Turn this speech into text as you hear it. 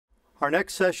Our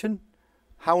next session,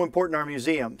 how important are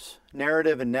museums?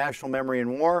 Narrative and national memory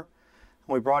in war.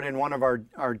 We brought in one of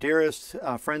our dearest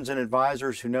friends and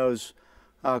advisors who knows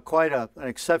quite an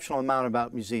exceptional amount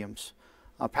about museums.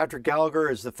 Patrick Gallagher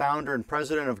is the founder and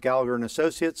president of Gallagher &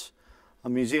 Associates, a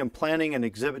museum planning and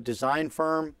exhibit design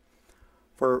firm.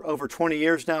 For over 20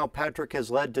 years now, Patrick has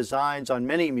led designs on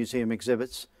many museum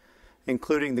exhibits,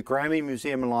 including the Grammy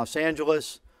Museum in Los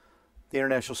Angeles, the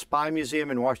International Spy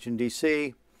Museum in Washington,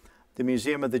 D.C., the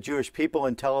Museum of the Jewish People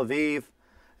in Tel Aviv,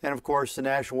 and of course the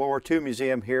National World War II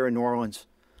Museum here in New Orleans.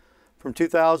 From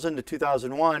 2000 to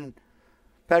 2001,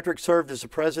 Patrick served as the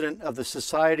president of the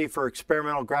Society for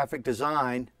Experimental Graphic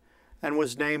Design and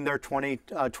was named their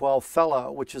 2012 Fellow,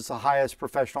 which is the highest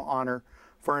professional honor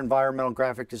for environmental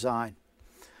graphic design.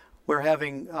 We're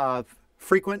having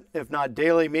frequent, if not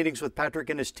daily, meetings with Patrick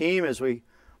and his team as we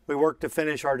work to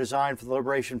finish our design for the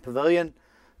Liberation Pavilion,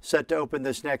 set to open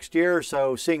this next year.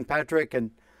 So seeing Patrick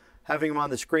and having him on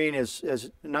the screen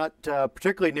is not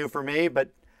particularly new for me, but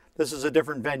this is a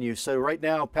different venue. So right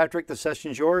now, Patrick, the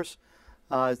session's yours.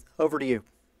 Over to you.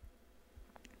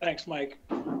 Thanks, Mike.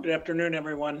 Good afternoon,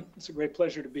 everyone. It's a great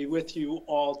pleasure to be with you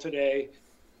all today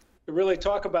to really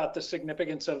talk about the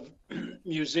significance of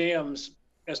museums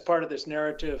as part of this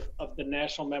narrative of the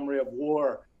national memory of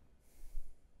war.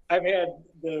 I've had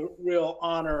the real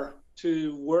honor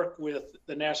to work with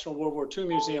the National World War II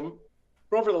Museum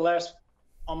for over the last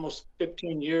almost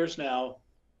 15 years now,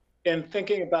 in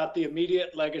thinking about the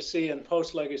immediate legacy and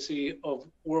post-legacy of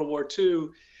World War II,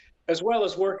 as well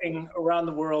as working around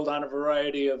the world on a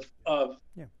variety of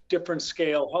different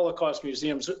scale Holocaust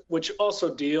museums, which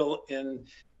also deal in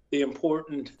the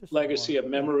important legacy of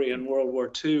memory in World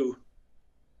War II.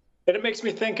 And it makes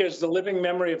me think, as the living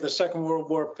memory of the Second World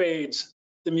War fades,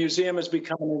 the museum has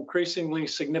become an increasingly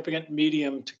significant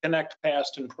medium to connect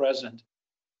past and present.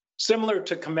 Similar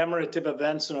to commemorative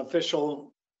events and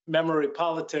official memory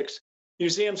politics,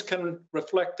 museums can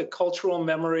reflect the cultural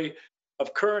memory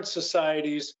of current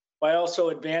societies by also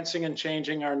advancing and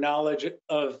changing our knowledge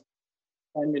of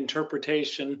and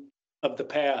interpretation of the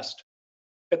past.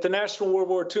 At the National World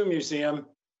War II Museum,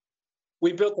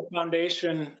 we built the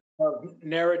foundation of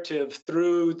narrative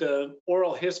through the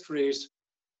oral histories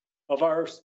of our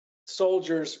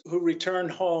soldiers who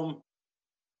returned home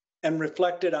and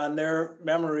reflected on their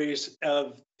memories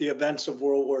of the events of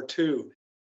World War II.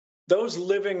 Those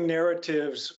living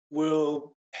narratives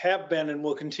will have been and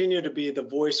will continue to be the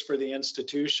voice for the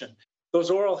institution. Those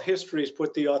oral histories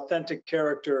put the authentic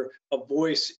character of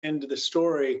voice into the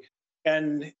story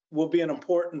and will be an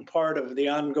important part of the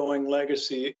ongoing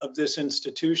legacy of this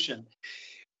institution.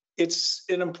 It's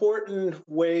an important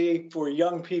way for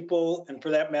young people, and for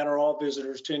that matter, all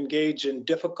visitors, to engage in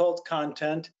difficult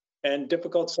content and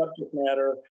difficult subject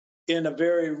matter in a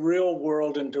very real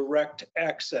world and direct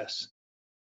access.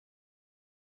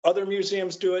 Other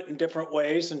museums do it in different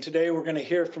ways, and today we're going to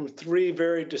hear from three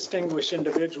very distinguished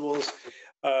individuals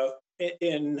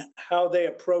in how they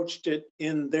approached it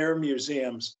in their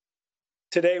museums.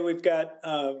 Today we've got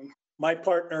my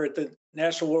partner at the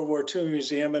National World War II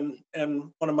Museum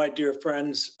and one of my dear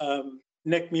friends,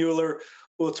 Nick Mueller,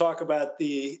 who will talk about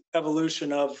the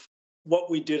evolution of what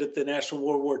we did at the National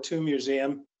World War II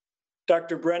Museum.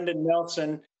 Dr. Brendan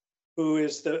Nelson, who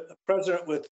is the president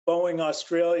with Boeing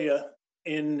Australia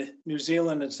in New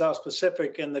Zealand and South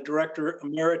Pacific and the director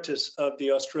emeritus of the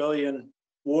Australian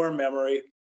War Memory,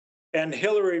 and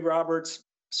Hilary Roberts,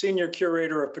 senior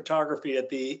curator of photography at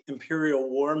the Imperial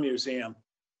War Museum.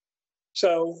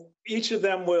 So each of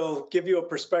them will give you a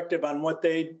perspective on what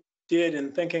they did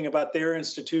in thinking about their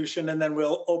institution, and then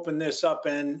we'll open this up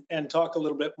and talk a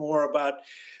little bit more about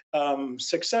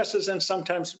successes and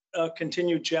sometimes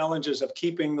continued challenges of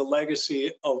keeping the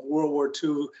legacy of World War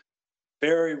II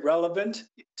very relevant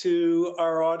to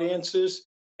our audiences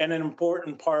and an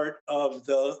important part of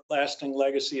the lasting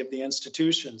legacy of the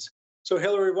institutions. So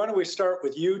Hilary, why don't we start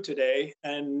with you today?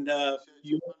 And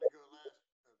you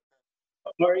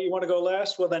want to go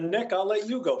last? Well, then, Nick, I'll let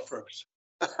you go first.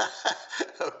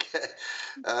 Okay.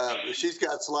 She's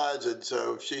got slides, and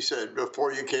so she said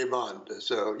before you came on.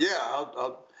 So, yeah,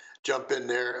 I'll jump in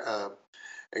there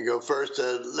and go first.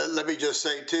 Let me just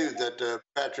say, too, that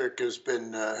Patrick has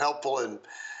been helpful in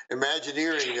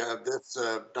imagineering this,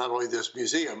 not only this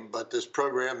museum, but this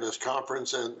program, this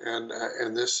conference,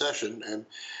 and this session,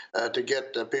 and to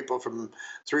get people from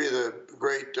three of the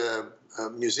great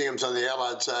museums on the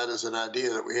Allied side is an idea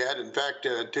that we had. In fact,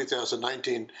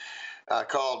 2019,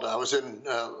 I was in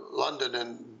London,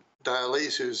 and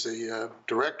Dialise, who's the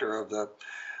director of the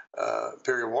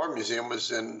Imperial War Museum,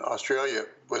 was in Australia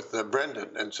with Brendan.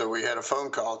 And so we had a phone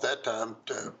call at that time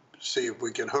to see if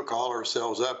we can hook all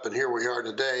ourselves up. And here we are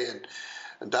today,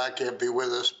 and Doc can't be with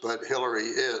us, but Hilary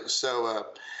is. So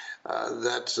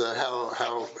that's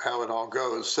how it all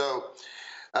goes. So.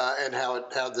 And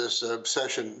how this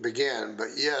session began. But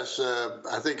yes,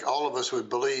 I think all of us would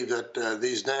believe that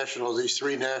these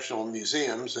three national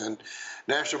museums and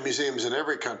national museums in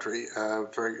every country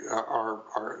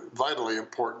are vitally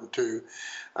important to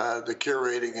the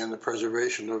curating and the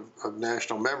preservation of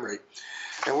national memory.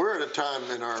 And we're at a time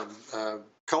in our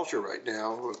culture right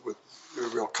now with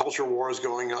real culture wars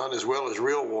going on as well as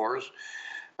real wars.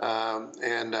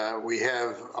 We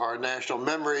have our national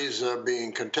memories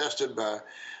being contested by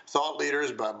thought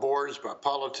leaders, by boards, by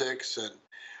politics,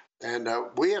 and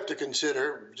we have to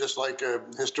consider, just like a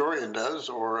historian does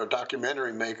or a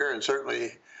documentary maker, and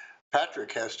certainly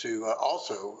Patrick has to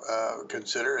also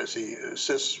consider as he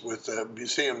assists with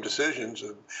museum decisions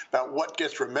about what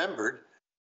gets remembered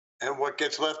and what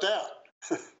gets left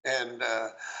out. And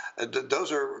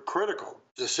those are critical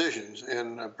decisions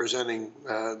in presenting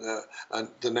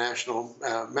the national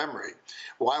memory.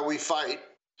 Why we fight,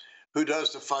 who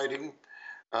does the fighting,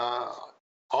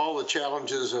 all the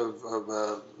challenges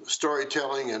of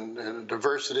storytelling and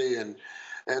diversity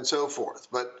and so forth.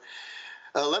 But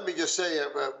let me just say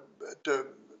to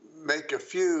make a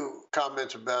few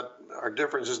comments about our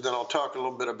differences, then I'll talk a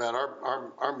little bit about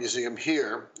our museum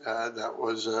here. That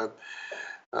was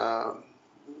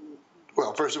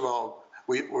well, first of all,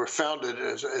 we were founded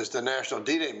as the National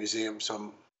D-Day Museum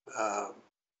some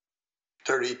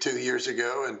 32 years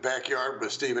ago in backyard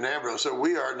with Stephen Ambrose. So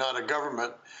we are not a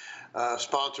government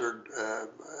sponsored,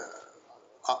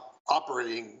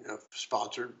 operating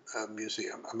sponsored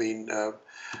museum. I mean, the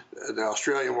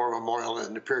Australian War Memorial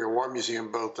and Imperial War Museum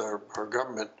both are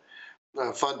government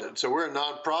funded. So we're a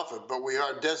nonprofit, but we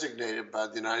are designated by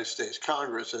the United States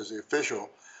Congress as the official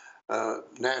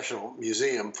national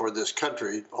museum for this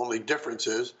country. Only difference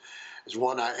is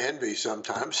one I envy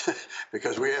sometimes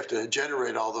because we have to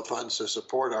generate all the funds to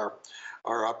support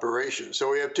our operations.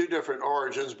 So we have two different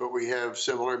origins, but we have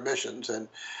similar missions. And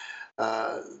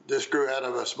this grew out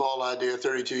of a small idea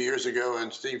 32 years ago in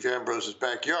Steve Ambrose's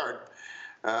backyard.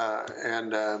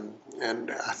 And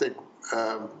I think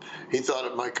he thought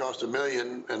it might cost $1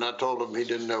 million, and I told him he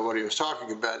didn't know what he was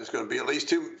talking about. It's going to be at least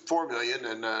 $4 million,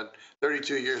 and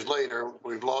 32 years later,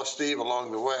 we've lost Steve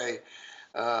along the way,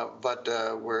 but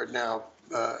we're now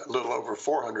a little over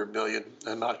 400 million,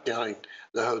 and not counting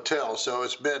the hotel. So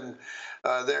it's been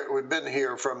we've been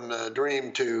here from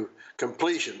dream to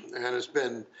completion, and it's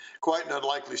been quite an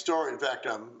unlikely story. In fact,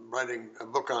 I'm writing a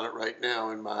book on it right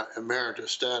now in my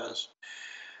Emeritus status.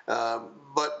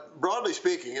 But broadly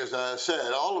speaking, as I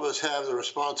said, all of us have the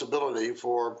responsibility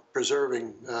for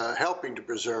preserving, helping to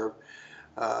preserve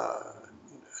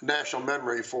national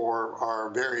memory for our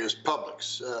various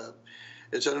publics.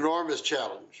 It's an enormous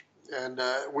challenge, and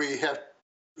we have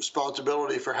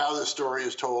responsibility for how this story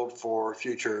is told for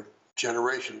future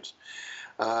generations.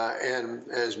 And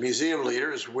as museum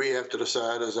leaders, we have to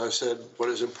decide, as I said, what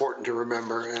is important to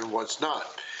remember and what's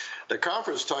not. The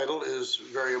conference title is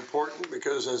very important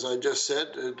because, as I just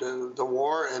said, the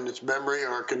war and its memory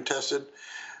are contested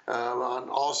on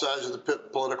all sides of the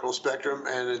political spectrum,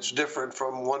 and it's different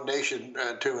from one nation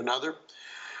to another.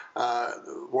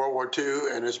 World War II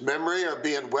and its memory are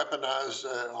being weaponized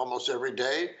almost every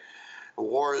day. A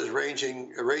war is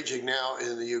raging now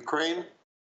in the Ukraine,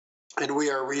 and we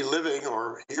are reliving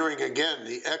or hearing again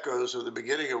the echoes of the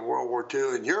beginning of World War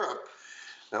II in Europe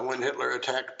when Hitler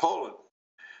attacked Poland.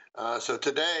 So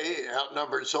today,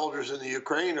 outnumbered soldiers in the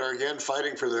Ukraine are again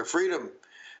fighting for their freedom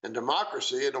and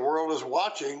democracy, and the world is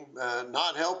watching,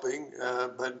 not helping,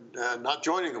 but not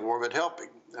joining the war, but helping.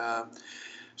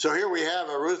 So here we have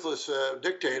a ruthless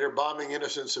dictator bombing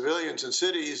innocent civilians in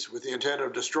cities with the intent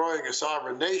of destroying a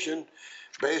sovereign nation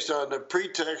based on the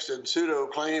pretext and pseudo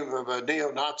claim of a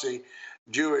neo-Nazi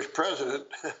Jewish president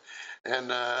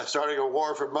and starting a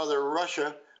war for Mother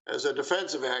Russia as a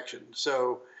defensive action.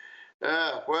 So,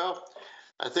 well,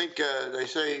 I think they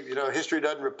say, history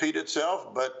doesn't repeat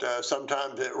itself, but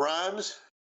sometimes it rhymes.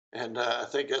 And I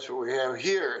think that's what we have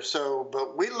here. So,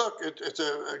 but we look at, it's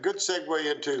a good segue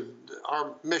into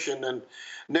our mission and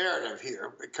narrative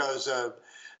here, because the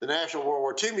National World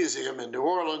War II Museum in New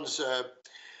Orleans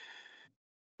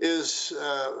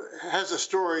has a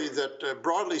story that,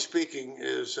 broadly speaking,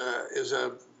 is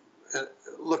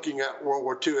looking at World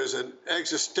War II as an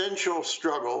existential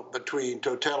struggle between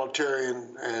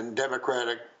totalitarian and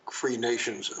democratic free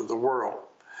nations of the world.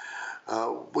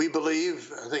 We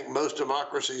believe, I think most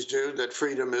democracies do, that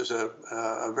freedom is a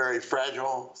very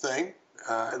fragile thing,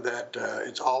 that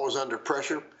it's always under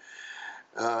pressure.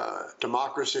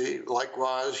 democracy,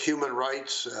 likewise, human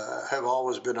rights have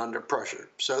always been under pressure.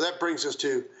 So that brings us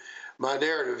to my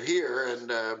narrative here,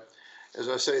 and as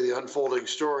I say, the unfolding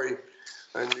story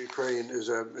in Ukraine is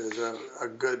a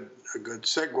good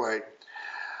segue.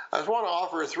 I just want to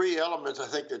offer three elements I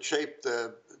think that shape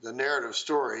the narrative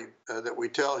story that we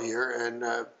tell here, and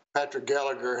Patrick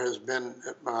Gallagher has been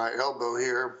at my elbow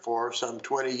here for some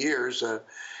 20 years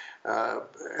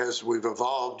as we've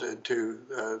evolved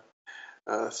into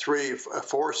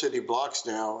four city blocks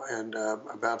now, and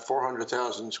about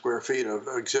 400,000 square feet of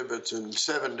exhibits in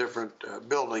 7 different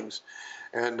buildings,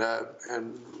 and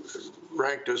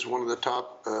ranked as one of the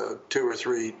top 2 or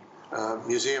 3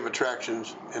 museum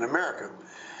attractions in America.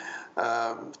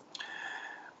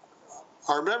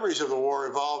 Our memories of the war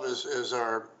evolve as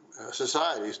our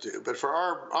societies do, but for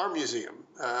our museum,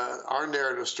 our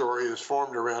narrative story is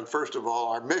formed around, first of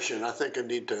all, our mission. I think I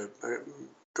need to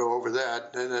go over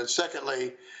that. And then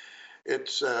secondly,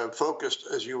 it's focused,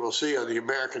 as you will see, on the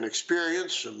American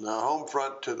experience from the home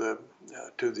front to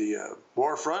the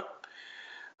war front.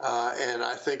 And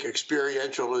I think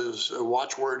experiential is a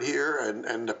watchword here,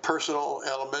 and the personal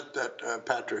element that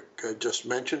Patrick just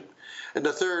mentioned. And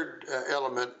the third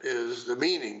element is the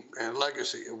meaning and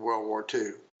legacy of World War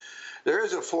II. There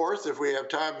is a fourth, if we have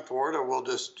time for it, or we'll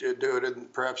just do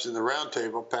it perhaps in the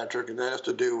roundtable, Patrick, and that has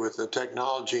to do with the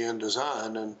technology and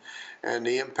design and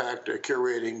the impact of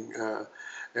curating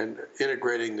and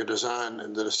integrating the design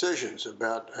and the decisions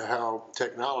about how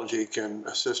technology can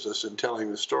assist us in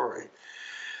telling the story.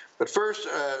 But first,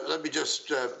 let me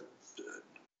just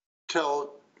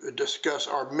discuss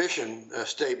our mission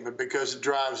statement, because it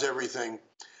drives everything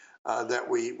that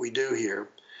we do here.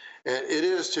 And it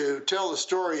is to tell the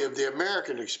story of the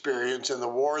American experience in the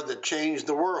war that changed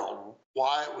the world,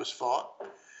 why it was fought,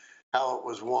 how it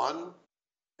was won,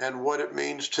 and what it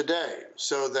means today,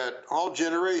 so that all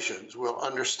generations will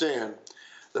understand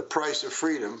the price of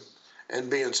freedom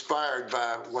and be inspired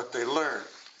by what they learn.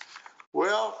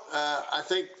 Well, I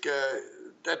think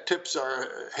that tips our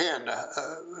hand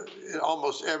in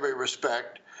almost every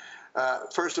respect.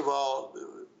 First of all,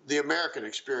 the American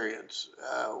experience.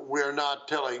 We're not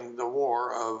telling the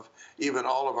war of even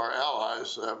all of our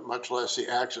allies, much less the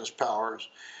Axis powers,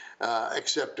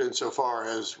 except insofar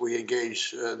as we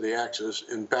engage the Axis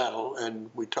in battle and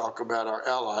we talk about our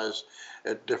allies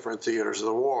at different theaters of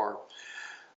the war.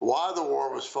 Why the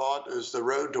war was fought is the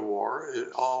road to war. It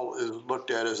all is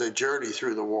looked at as a journey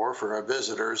through the war for our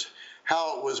visitors.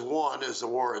 How it was won is the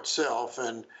war itself,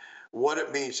 and what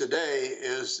it means today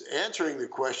is answering the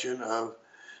question of,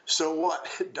 so what?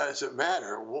 Does it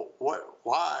matter?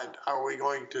 Why are we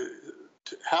going to,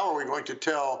 how are we going to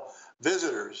tell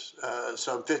visitors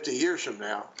some 50 years from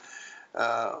now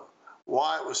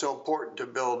why it was so important to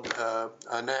build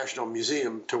a national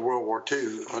museum to World War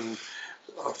II on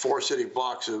 4 city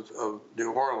blocks of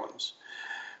New Orleans.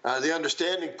 The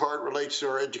understanding part relates to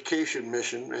our education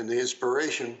mission and the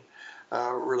inspiration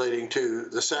relating to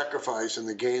the sacrifice and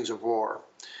the gains of war.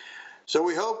 So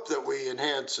we hope that we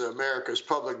enhance America's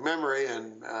public memory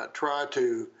and try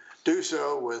to do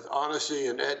so with honesty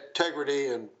and integrity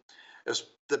and as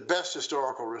the best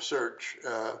historical research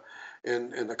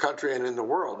in the country and in the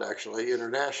world, actually,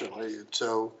 internationally. And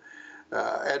so,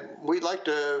 and we'd like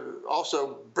to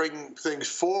also bring things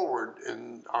forward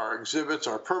in our exhibits,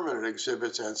 our permanent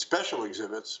exhibits and special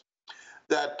exhibits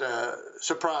that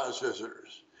surprise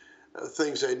visitors,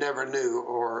 things they never knew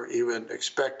or even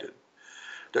expected.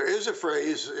 There is a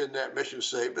phrase in that mission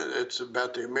statement. It's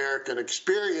about the American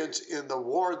experience in the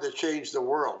war that changed the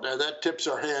world. Now, that tips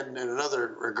our hand in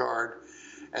another regard,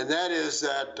 and that is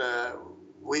that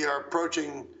we are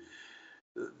approaching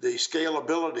the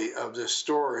scalability of this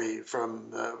story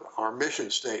from our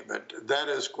mission statement. That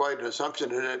is quite an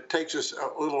assumption, and it takes us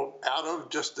a little out of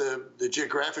just the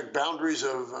geographic boundaries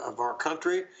of our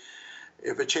country.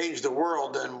 If it changed the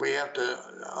world, then we have to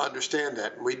understand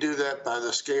that. We do that by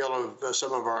the scale of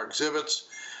some of our exhibits,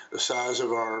 the size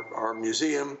of our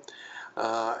museum,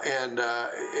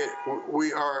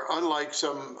 we are unlike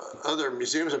some other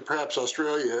museums, and perhaps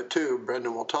Australia too,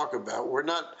 Brendan will talk about. We're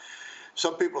not,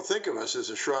 some people think of us as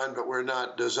a shrine, but we're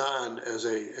not designed as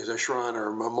a shrine or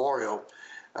a memorial,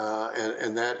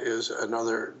 and that is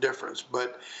another difference.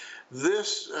 But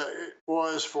this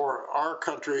was for our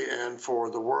country and for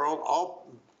the world,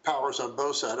 all powers on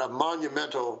both sides, a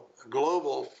monumental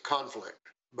global conflict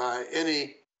by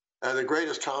any, the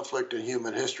greatest conflict in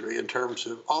human history in terms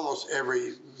of almost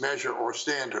every measure or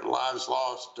standard, lives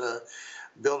lost,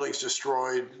 buildings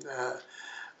destroyed,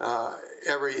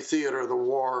 every theater of the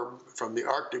war, from the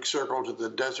Arctic Circle to the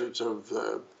deserts of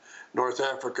North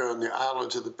Africa and the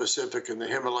islands of the Pacific and the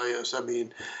Himalayas. I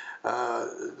mean,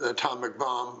 the atomic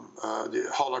bomb, the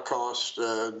Holocaust,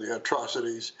 the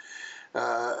atrocities,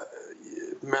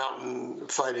 mountain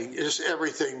fighting, just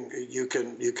everything you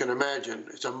can imagine.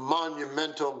 It's a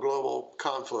monumental global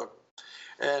conflict.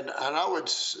 And I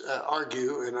would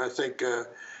argue, and I think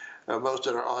most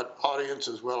of our audience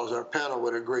as well as our panel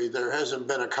would agree, there hasn't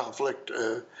been a conflict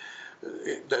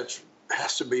that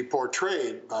has to be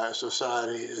portrayed by a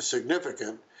society as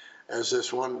significant as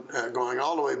this one, going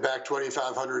all the way back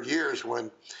 2,500 years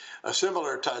when a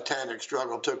similar titanic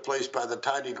struggle took place by the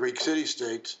tiny Greek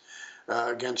city-states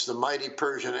against the mighty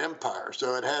Persian Empire.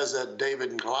 So it has that David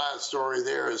and Goliath story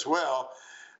there as well.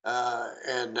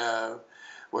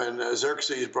 When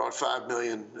Xerxes brought 5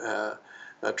 million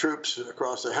troops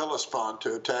across the Hellespont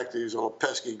to attack these little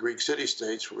pesky Greek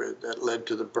city-states, that led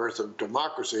to the birth of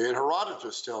democracy. And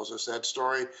Herodotus tells us that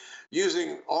story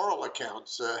using oral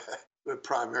accounts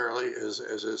primarily as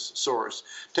his source.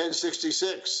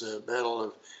 1066, Battle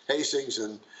of Hastings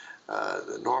and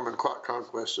the Norman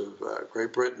conquest of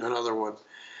Great Britain, another one.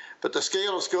 But the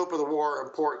scale and scope of the war are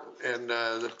important, and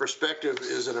the perspective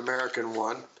is an American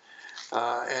one.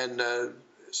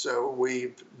 So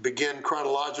we begin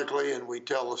chronologically, and we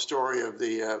tell the story of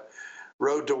the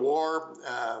road to war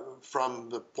from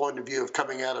the point of view of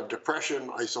coming out of depression,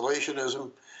 isolationism.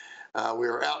 We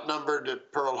were outnumbered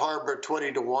at Pearl Harbor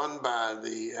 20-1 by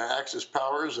the Axis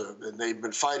powers, and they'd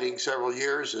been fighting several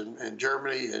years in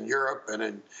Germany and Europe and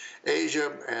in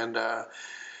Asia. And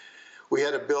we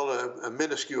had to build a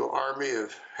minuscule army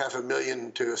of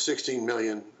 500,000 to a 16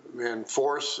 million man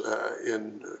force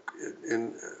in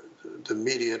the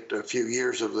immediate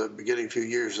beginning few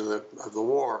years of the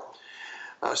war.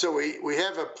 So we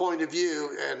have a point of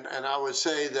view, and I would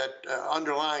say that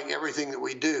underlying everything that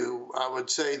we do, I would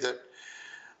say that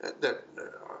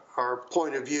our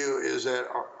point of view is that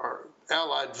our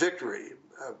Allied victory,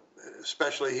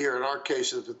 especially here in our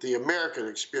case, is that the American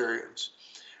experience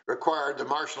required the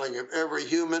marshaling of every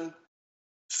human,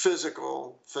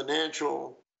 physical,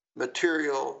 financial,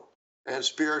 material, and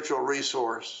spiritual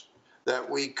resource that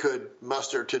we could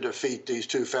muster to defeat these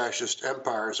two fascist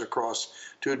empires across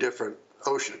two different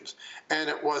oceans. And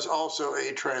it was also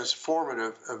a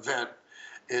transformative event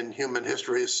in human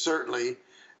history, certainly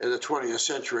in the 20th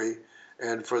century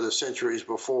and for the centuries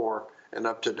before and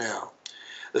up to now.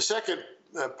 The second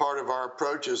part of our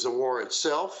approach is the war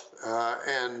itself,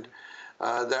 and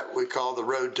that we call the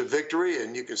road to victory.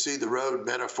 And you can see the road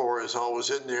metaphor is always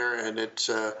in there, and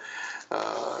it's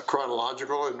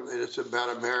chronological, and it's about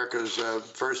America's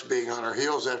first being on our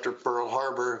heels after Pearl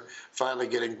Harbor, finally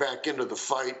getting back into the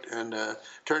fight and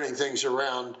turning things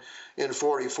around in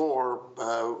 '44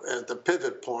 at the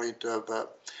pivot point of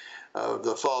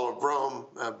the fall of Rome,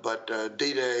 but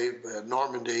D-Day,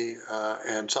 Normandy,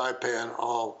 and Saipan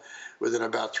all within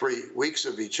about 3 weeks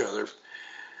of each other.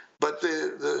 But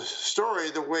the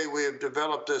story, the way we have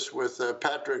developed this with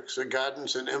Patrick's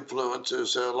guidance and influence,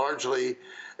 is largely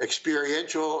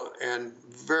experiential and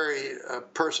very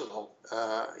personal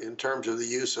in terms of the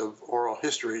use of oral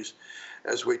histories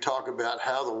as we talk about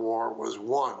how the war was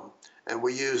won. And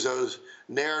we use those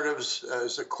narratives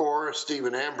as the core.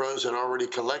 Stephen Ambrose had already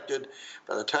collected,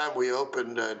 by the time we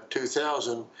opened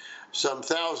 2000, some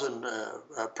 1,000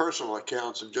 personal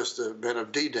accounts of just the event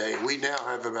of D-Day. We now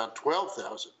have about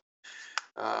 12,000.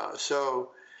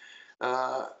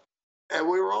 And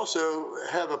we also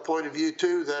have a point of view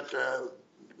too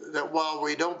that while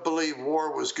we don't believe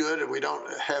war was good, and we don't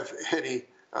have any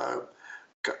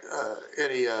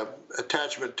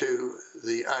attachment to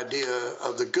the idea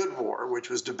of the good war, which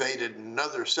was debated in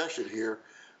another session here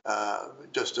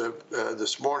just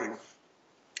this morning.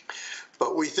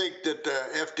 But we think that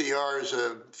FDR's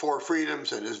 4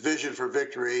 freedoms and his vision for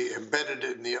victory, embedded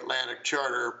in the Atlantic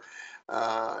Charter,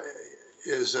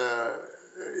 is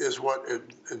what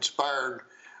inspired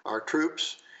our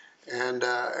troops, and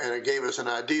it gave us an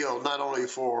ideal not only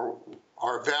for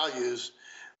our values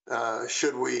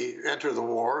should we enter the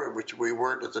war, which we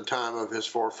weren't at the time of his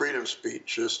 4 Freedoms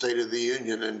speech, State of the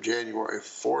Union in January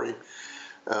 '41.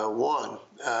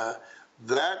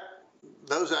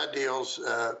 Those ideals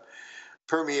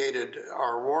permeated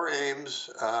our war aims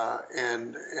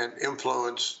and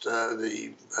influenced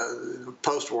the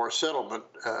post-war settlement.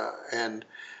 And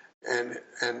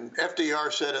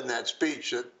FDR said in that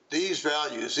speech that these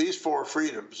values, these 4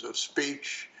 freedoms of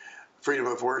speech, freedom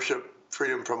of worship,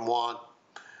 freedom from want,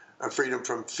 freedom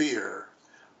from fear,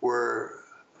 were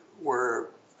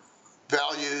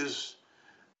values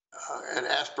and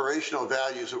aspirational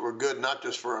values that were good not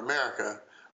just for America,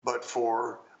 but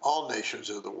for all nations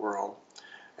of the world.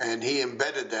 And he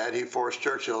embedded that. He forced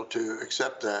Churchill to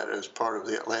accept that as part of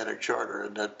the Atlantic Charter,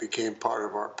 and that became part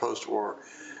of our post-war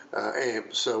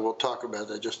aims. So we'll talk about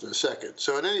that just in a second.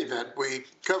 So in any event, we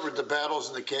covered the battles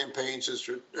and the campaigns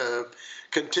and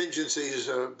contingencies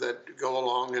that go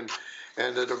along,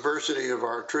 and the diversity of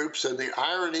our troops and the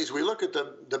ironies. We look at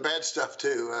the bad stuff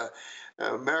too.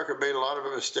 America made a lot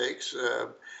of mistakes.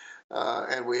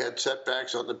 And we had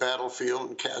setbacks on the battlefield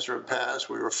in Kazan Pass.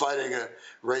 We were fighting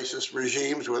racist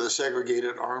regimes with a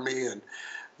segregated army, and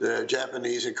the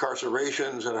Japanese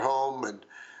incarcerations at home, and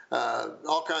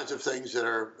all kinds of things that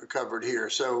are covered here.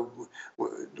 So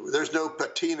there's no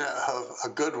patina of a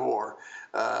good war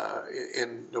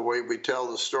in the way we tell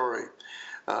the story.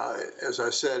 As I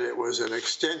said, it was an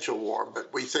existential war, but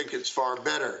we think it's far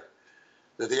better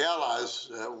that the Allies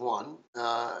won,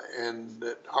 and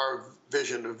that our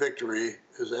vision of victory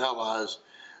as allies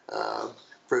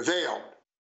prevailed.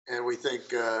 And we think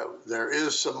there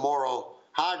is some moral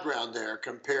high ground there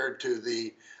compared to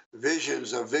the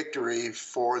visions of victory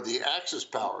for the Axis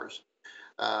powers,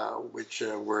 which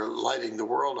were lighting the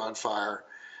world on fire,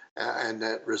 and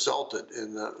that resulted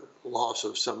in the loss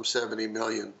of some 70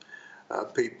 million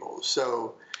people.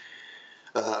 So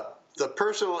the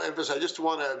personal emphasis, I just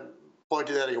want to point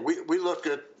to that again. We look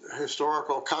at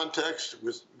historical context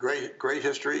with great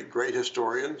history, great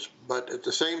historians, but at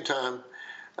the same time,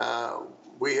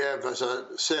 we have, as I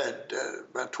said,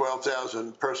 about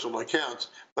 12,000 personal accounts,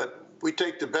 but we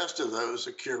take the best of those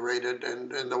that curated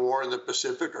in the war in the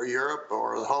Pacific or Europe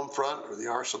or the home front or the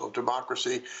Arsenal of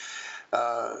Democracy,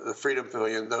 the Freedom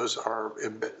Pavilion. Those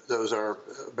are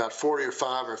about 40 or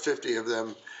 5 or 50 of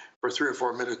them for 3 or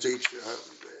 4 minutes each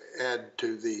add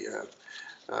to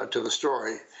the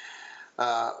story.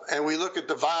 And we look at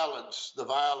the violence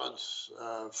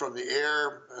from the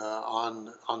air,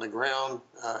 on the ground,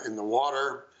 in the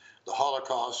water, the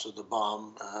Holocaust of the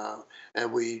bomb,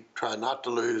 and we try not to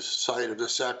lose sight of the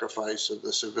sacrifice of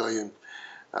the civilian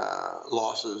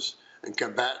losses and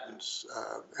combatants.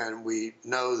 And we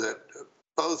know that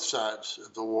both sides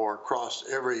of the war crossed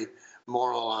every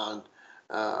moral line,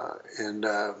 and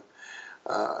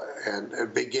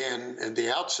it began in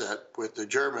the outset with the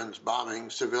Germans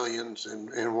bombing civilians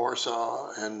in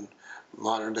Warsaw and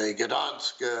modern-day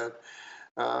Gdansk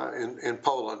in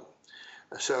Poland.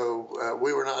 So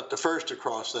we were not the first to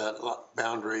cross that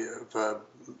boundary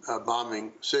of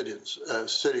bombing cities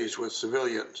with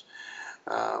civilians,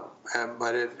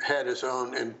 but it had its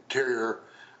own interior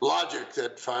logic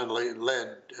that finally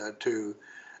led to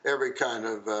every kind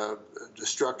of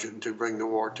destruction to bring the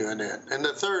war to an end. And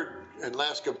the third and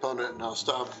last component, and I'll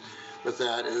stop with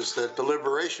that, is that the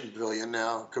Liberation Pavilion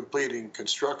now completing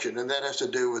construction, and that has to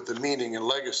do with the meaning and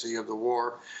legacy of the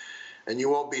war. And you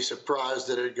won't be surprised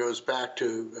that it goes back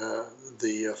to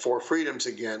the Four Freedoms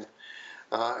again,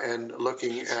 and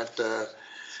looking at the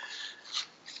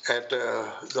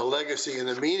legacy and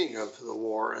the meaning of the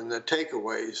war and the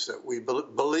takeaways that we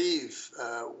believe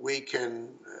we can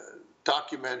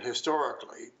document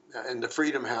historically. And the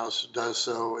Freedom House does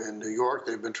so in New York.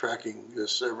 They've been tracking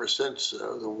this ever since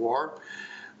the war.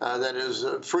 That is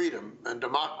freedom and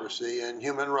democracy and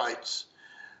human rights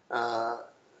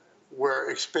were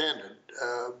expanded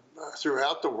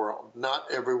throughout the world, not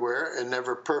everywhere and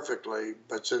never perfectly,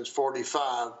 but since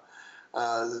 45,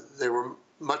 they were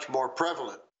much more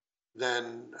prevalent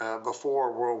than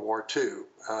before World War II,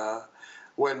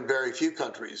 when very few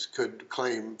countries could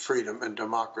claim freedom and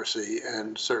democracy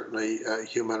and certainly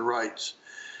human rights.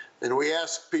 And we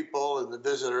ask people and the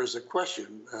visitors a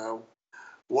question,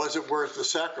 was it worth the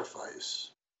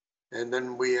sacrifice? And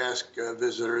then we ask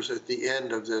visitors at the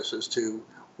end of this as to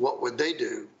what would they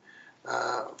do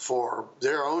for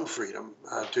their own freedom,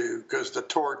 because the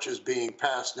torch is being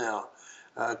passed now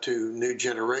to new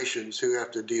generations who have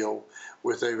to deal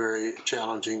with a very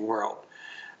challenging world.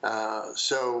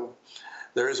 So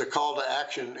there is a call to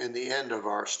action in the end of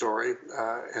our story,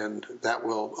 and that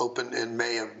will open in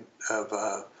May of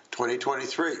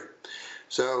 2023.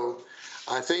 So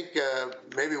I think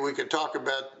maybe we could talk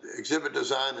about exhibit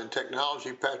design and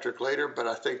technology, Patrick, later, but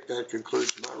I think that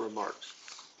concludes my remarks.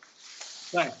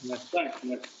 Thanks,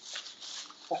 Nick.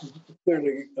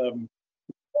 Clearly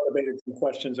motivated some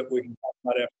questions that we can talk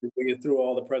about after we get through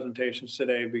all the presentations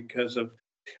today, because of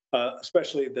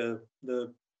especially the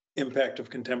impact of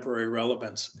contemporary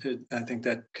relevance. I think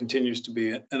that continues to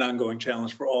be an ongoing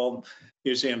challenge for all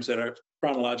museums that are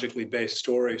chronologically based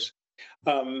stories.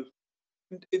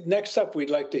 Next up, we'd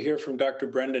like to hear from Dr.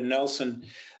 Brendan Nelson.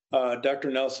 Dr.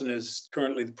 Nelson is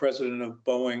currently the president of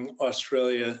Boeing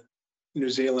Australia, New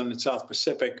Zealand, and South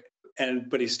Pacific,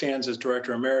 but he stands as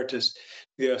Director Emeritus,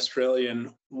 the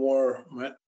Australian War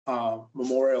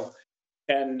memorial.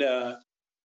 And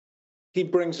he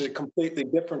brings a completely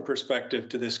different perspective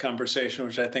to this conversation,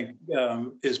 which I think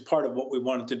is part of what we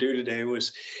wanted to do today,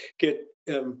 was get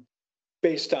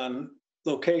based on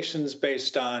locations,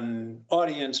 based on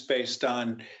audience, based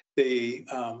on the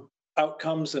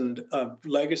outcomes and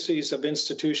legacies of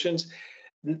institutions.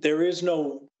 There is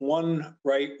no one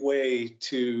right way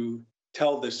to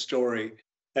tell this story.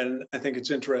 And I think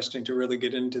it's interesting to really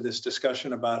get into this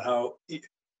discussion about how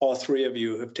all three of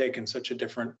you have taken such a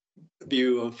different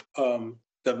view of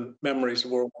the memories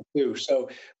of World War II. So,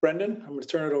 Brendan, I'm going to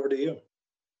turn it over to you.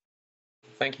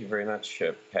 Thank you very much,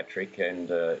 Patrick,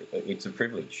 and it's a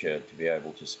privilege to be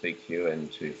able to speak to you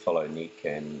and to follow Nick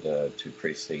and to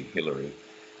precede Hilary.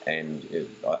 And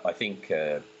I think,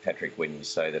 Patrick, when you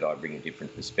say that I bring a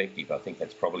different perspective, I think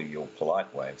that's probably your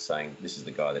polite way of saying this is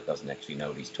the guy that doesn't actually know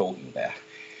what he's talking about.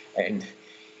 And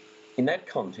in that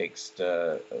context,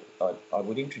 I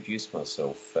would introduce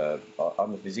myself.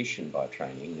 I'm a physician by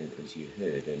training, as you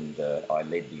heard, and I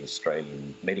led the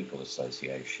Australian Medical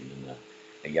Association in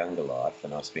a younger life,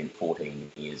 and I spent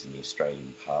 14 years in the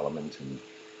Australian Parliament and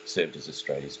served as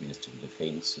Australia's Minister of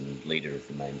Defence and leader of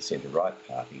the main centre-right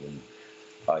party. And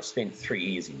I spent 3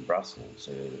 years in Brussels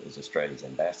as Australia's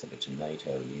ambassador to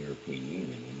NATO and the European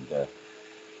Union,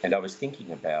 and I was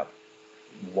thinking about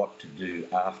what to do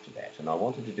after that, and I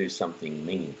wanted to do something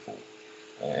meaningful,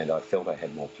 and I felt I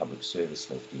had more public service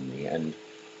left in me, and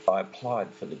I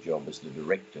applied for the job as the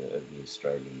director of the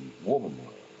Australian War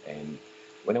Memorial. And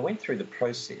when I went through the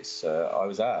process, I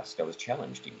was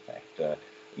challenged, in fact,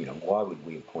 why would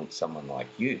we appoint someone like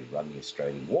you to run the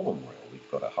Australian War Memorial?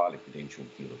 We've got a highly credentialed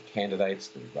field of candidates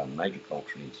that have run major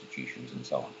cultural institutions and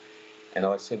so on. And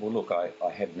I said, well, look,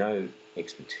 I have no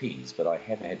expertise, but I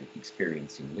have had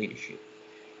experience in leadership,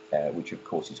 which of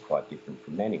course is quite different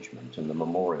from management. And the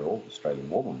memorial, Australian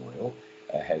War Memorial,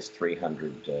 has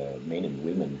 300 men and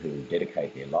women who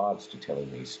dedicate their lives to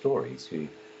telling these stories, who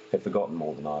have forgotten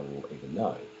more than I will ever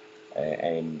know,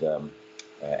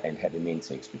 and have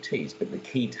immense expertise. But the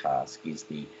key task is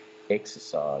the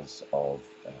exercise of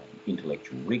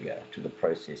intellectual rigour to the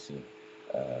process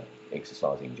of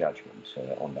exercising judgment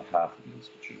on behalf of the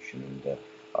institution, and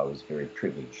I was very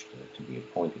privileged to be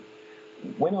appointed.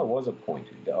 When I was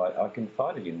appointed, I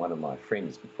confided in one of my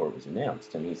friends before it was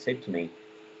announced, and he said to me,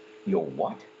 "You're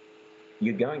what?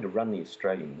 You're going to run the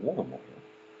Australian War Memorial?"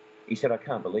 He said, "I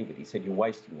can't believe it." He said, "You're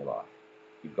wasting your life.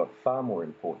 You've got far more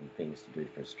important things to do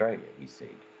for Australia," he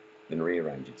said, "than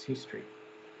rearrange its history."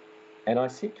 And I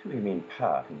said to him in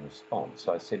part in response,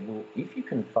 I said, well, if you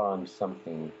can find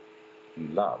something you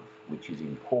love, which is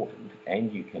important,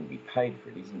 and you can be paid for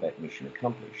it, isn't that mission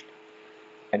accomplished?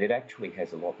 And it actually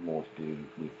has a lot more to do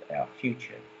with our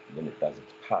future than it does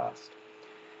its past.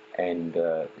 And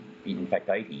in fact,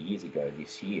 80 years ago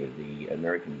this year, the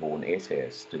American-born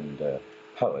essayist and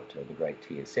poet, the great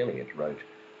T.S. Eliot, wrote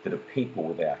that a people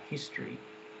without history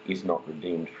is not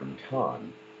redeemed from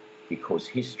time, because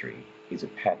history is a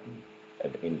pattern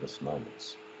of endless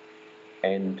moments.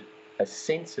 And a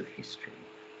sense of history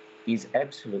is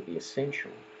absolutely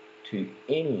essential to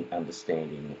any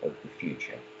understanding of the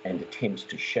future and attempts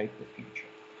to shape the future.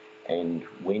 And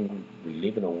when we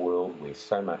live in a world where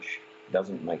so much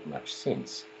doesn't make much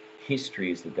sense,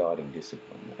 history is the guiding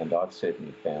discipline. And I've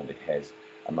certainly found it has,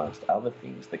 amongst other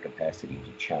things, the capacity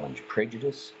to challenge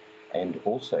prejudice and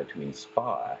also to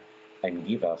inspire and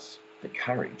give us the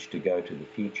courage to go to the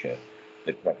future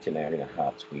that perhaps in our inner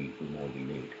hearts we know we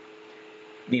need.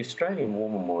 The Australian War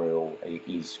Memorial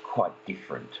is quite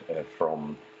different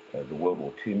from the World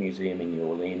War II Museum in New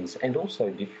Orleans, and also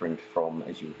different from,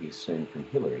 as you'll hear soon from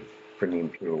Hilary, from the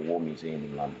Imperial War Museum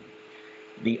in London.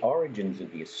 The origins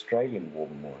of the Australian War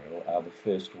Memorial are the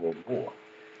First World War,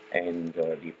 and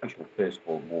the official First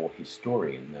World War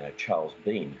historian, Charles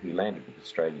Bean, who landed with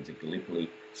Australians at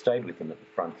Gallipoli, stayed with them at the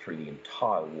front through the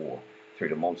entire war, through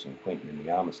to Mons and Quentin in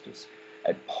the armistice.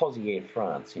 At Pozières,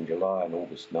 France, in July and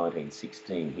August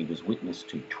 1916, he was witness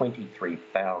to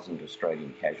 23,000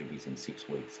 Australian casualties in 6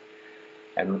 weeks.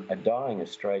 And a dying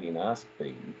Australian asked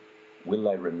Bean, "Will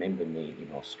they remember me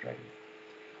in Australia?"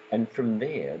 And from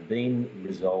there, Bean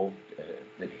resolved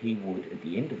that he would, at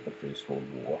the end of the First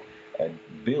World War,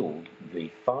 build the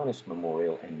finest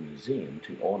memorial and museum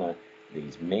to honour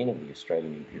these men of the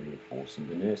Australian Imperial Force and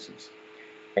the nurses.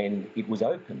 And it was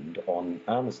opened on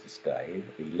Armistice Day,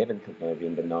 the 11th of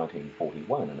November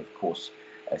 1941, and of course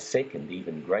a second,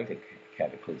 even greater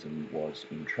cataclysm was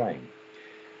in train.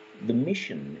 The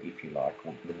mission, if you like,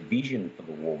 or the vision for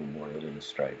the War Memorial in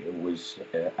Australia was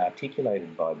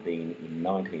articulated by Bean in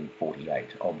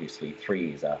 1948, obviously 3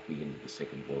 years after the end of the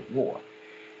Second World War.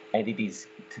 and it is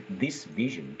this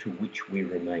vision to which we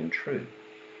remain true.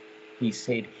 He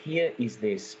said, "Here is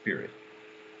their spirit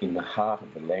in the heart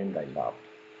of the land they loved,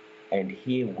 and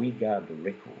here we guard the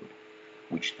record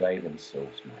which they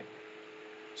themselves made."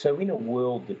 So in a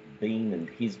world that Bean and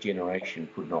his generation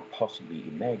could not possibly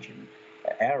imagine,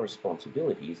 our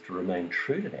responsibility is to remain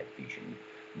true to that vision,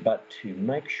 but to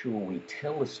make sure we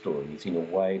tell the stories in a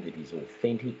way that is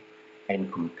authentic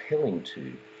and compelling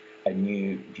to a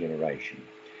new generation.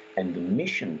 And the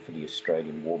mission for the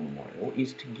Australian War Memorial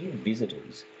is to give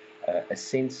visitors a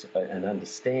sense, an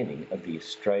understanding of the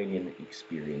Australian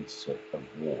experience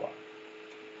of war.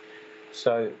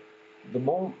 So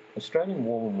the Australian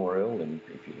War Memorial and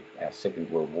our Second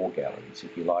World War galleries,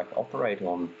 if you like, operate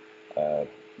on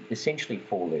essentially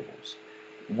 4 levels.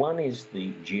 One is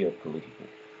the geopolitical.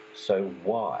 So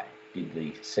why did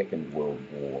the Second World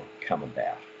War come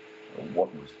about? What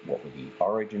were the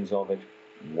origins of it?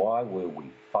 Why were we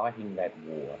fighting that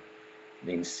war?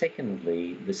 Then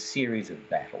secondly, the series of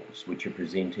battles which are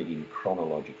presented in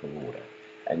chronological order.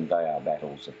 And they are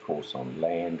battles, of course, on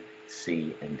land,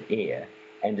 sea and air.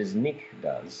 And as Nick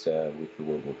does with the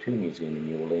World War II Museum in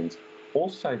New Orleans,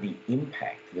 also the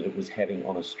impact that it was having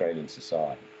on Australian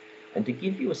society. And to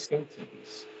give you a sense of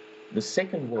this, the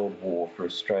Second World War for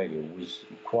Australia was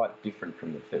quite different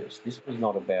from the first. This was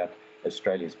not about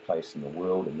Australia's place in the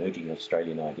world, emerging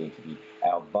Australian identity.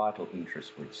 Our vital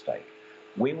interests were at stake.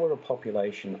 We were a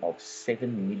population of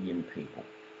 7 million people,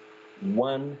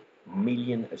 1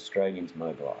 million Australians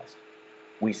mobilised.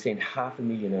 We sent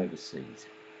 500,000 overseas,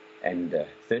 and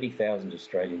 30,000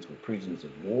 Australians were prisoners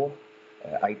of war.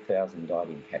 8,000 died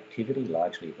in captivity,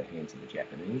 largely at the hands of the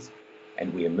Japanese.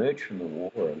 And we emerged from the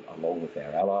war along with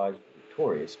our allies,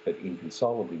 victorious, but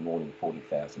inconsolably mourning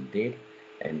 40,000 dead,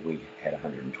 and we had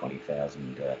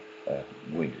 120,000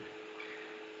 wounded.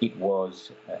 It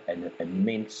was an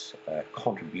immense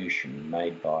contribution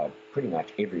made by pretty much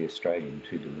every Australian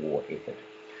to the war effort.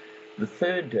 The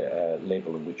third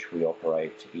level in which we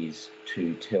operate is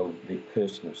to tell the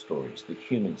personal stories, the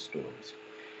human stories.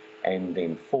 And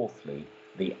then fourthly,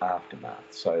 the aftermath.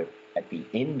 So at the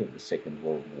end of the Second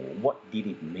World War, what did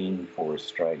it mean for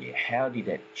Australia? How did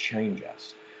that change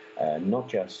us? Not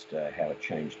just how it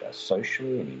changed us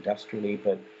socially and industrially,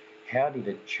 but how did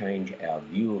it change our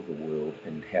view of the world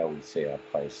and how we see our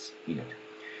place in it?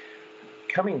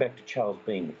 Coming back to Charles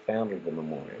Bean, the founder of the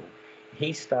memorial,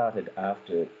 he started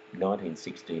after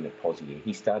 1916 at Pozieres,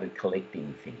 he started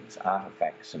collecting things,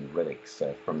 artefacts and relics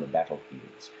from the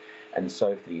battlefields. And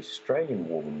so for the Australian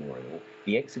War Memorial,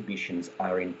 the exhibitions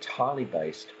are entirely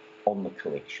based on the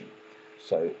collection.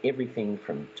 So everything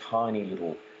from tiny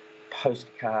little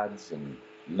postcards and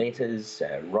letters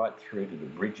right through to the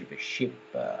bridge of a ship,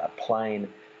 a plane,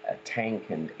 a tank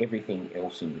and everything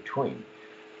else in between.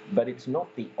 But it's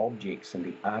not the objects and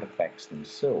the artefacts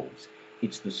themselves,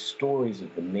 it's the stories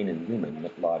of the men and women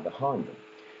that lie behind them.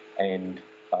 And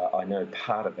I know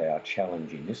part of our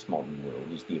challenge in this modern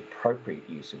world is the appropriate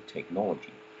use of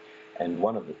technology. And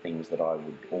one of the things that I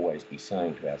would always be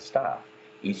saying to our staff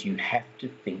is you have to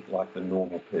think like the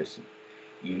normal person.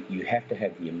 You have to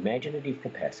have the imaginative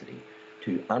capacity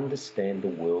to understand the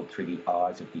world through the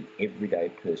eyes of the everyday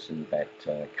person that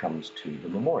comes to the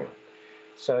memorial.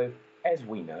 So, as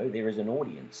we know, there is an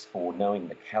audience for knowing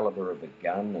the calibre of a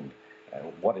gun and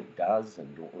what it does,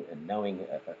 and knowing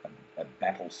a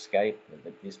battlescape,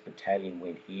 that this battalion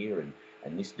went here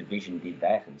and this division did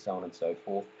that, and so on and so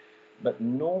forth. But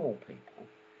normal people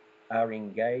are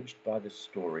engaged by the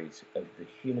stories of the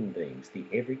human beings, the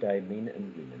everyday men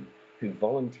and women who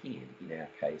volunteered, in our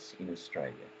case, in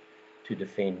Australia, to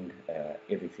defend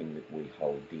everything that we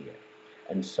hold dear.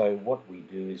 And so what we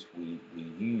do is we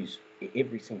use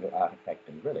every single artefact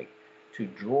and relic to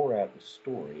draw out the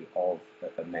story of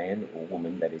a man or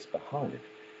woman that is behind it.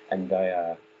 And they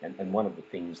are, and one of the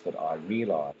things that I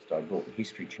realised, I brought the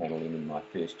History Channel in my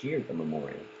first year at the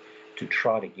memorial to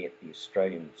try to get the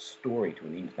Australian story to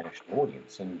an international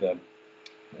audience. And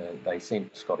they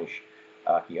sent a Scottish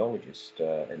archaeologist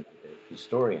and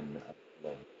historian,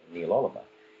 Neil Oliver.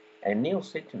 And Neil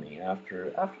said to me after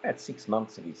about 6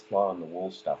 months of his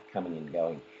fly-on-the-wall stuff coming and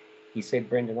going, he said,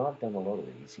 "Brendan, I've done a lot of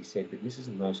these." He said, "but this is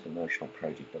the most emotional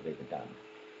project I've ever done."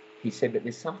 He said, "but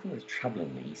there's something that's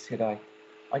troubling me." He said,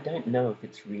 I don't know if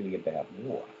it's really about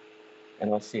war."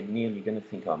 And I said, "Neil, you're going to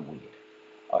think I'm weird."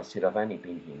 I said, "I've only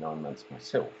been here 9 months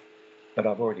myself, but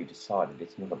I've already decided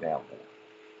it's not about war.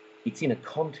 It's in a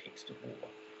context of war.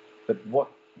 But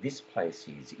what this place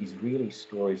is really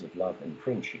stories of love and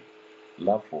friendship.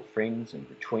 Love for friends and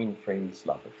between friends,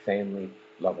 love of family,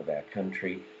 love of our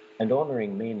country, and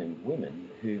honouring men and women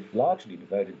who've largely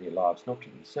devoted their lives not to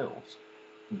themselves,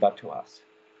 but to us,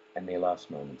 and their last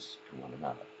moments to one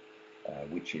another,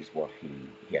 which is what he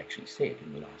actually said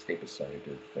in the last episode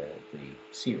of the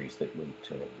series that went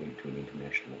to an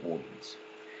international audience.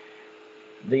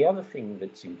 The other thing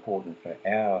that's important for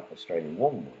our Australian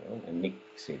War Memorial, and Nick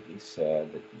said this,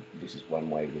 that this is one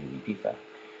way where we differ,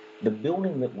 the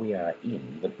building that we are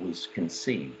in, that was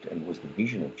conceived and was the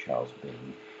vision of Charles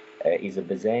Bean, is a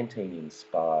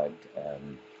Byzantine-inspired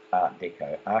Art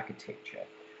Deco architecture,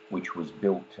 which was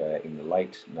built in the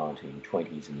late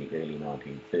 1920s and the early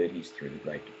 1930s through the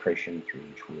Great Depression, through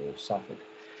which we all suffered.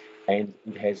 And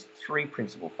it has three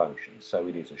principal functions. So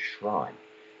it is a shrine.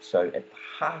 So at the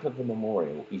heart of the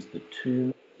memorial is the tomb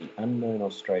of the unknown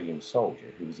Australian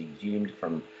soldier who was exhumed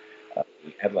from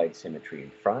the Adelaide Cemetery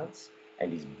in France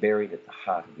and is buried at the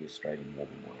heart of the Australian War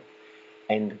Memorial.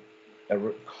 And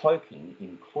cloaking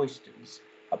in cloisters,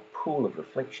 a pool of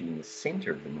reflection in the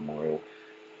centre of the memorial,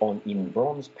 in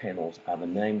bronze panels are the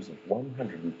names of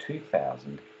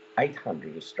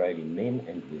 102,800 Australian men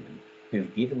and women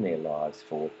who've given their lives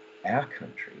for our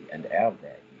country and our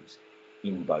values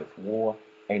in both war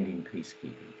and in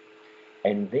peacekeeping.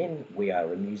 And then we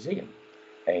are a museum,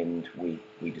 and we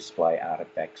display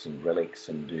artefacts and relics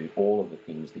and do all of the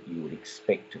things that you would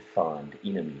expect to find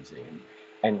in a museum.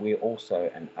 And we're also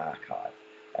an archive.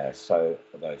 So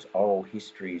those oral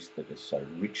histories that are so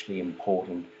richly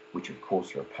important, which of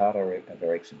course are a part of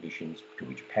our exhibitions, to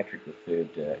which Patrick referred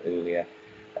earlier,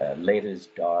 letters,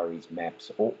 diaries,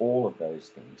 maps, all of those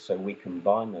things. So we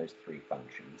combine those three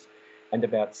functions, and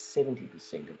about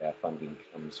 70% of our funding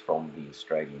comes from the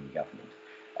Australian government.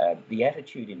 The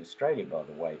attitude in Australia, by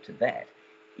the way, to that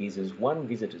is, as one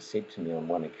visitor said to me on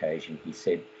one occasion, he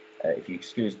said, if you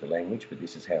excuse the language, but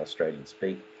this is how Australians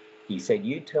speak, he said,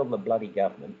 "You tell the bloody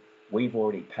government we've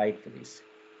already paid for this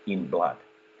in blood."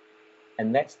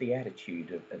 And that's the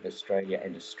attitude of Australia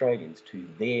and Australians to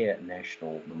their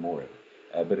national memorial.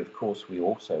 But of course, we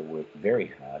also work very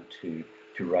hard to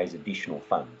raise additional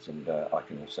funds. And I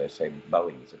can also say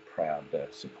Boeing is a proud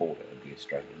supporter of the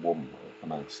Australian War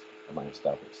Memorial, amongst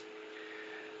others.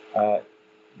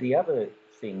 The other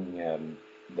thing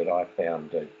that I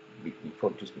found,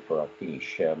 just before I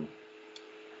finish,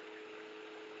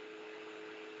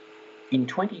 in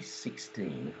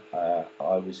 2016, I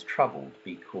was troubled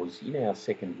because in our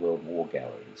Second World War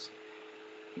galleries,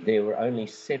 there were only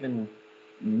 7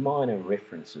 minor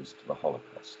references to the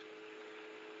Holocaust.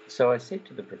 So I said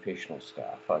to the professional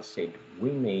staff, I said,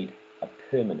 we need a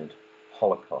permanent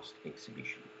Holocaust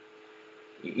exhibition.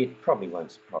 It probably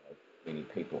won't surprise many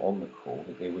people on the call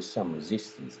that there was some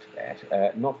resistance to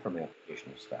that, not from our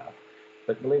professional staff,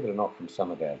 but believe it or not, from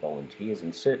some of our volunteers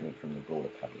and certainly from the broader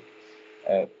public.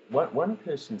 One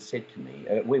person said to me,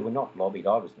 we were not lobbied,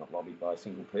 I was not lobbied by a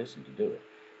single person to do it,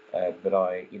 but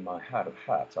in my heart of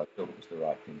hearts, I felt it was the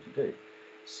right thing to do.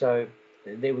 So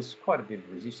there was quite a bit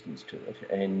of resistance to it,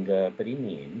 but in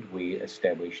the end, we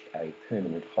established a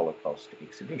permanent Holocaust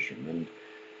exhibition. And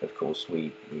of course,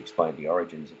 we explained the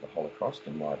origins of the Holocaust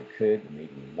and why it occurred, the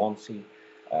meeting in Wannsee,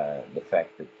 the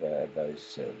fact that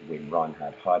when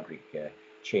Reinhard Heydrich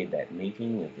chaired that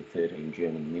meeting of the 13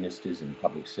 German ministers and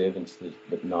public servants,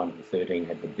 that 9 of the 13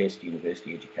 had the best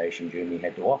university education Germany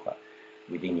had to offer.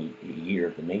 Within a year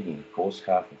of the meeting, of course,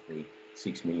 half of the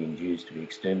 6 million Jews to be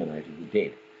exterminated were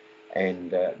dead.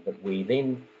 But we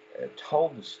then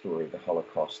told the story of the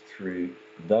Holocaust through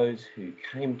those who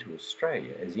came to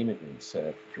Australia as immigrants,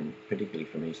 particularly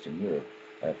from Eastern Europe,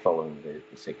 following the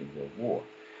Second World War.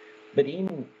 But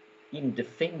in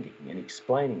defending and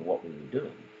explaining what we were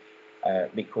doing,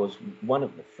 because one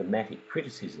of the thematic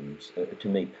criticisms to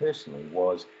me personally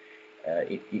was,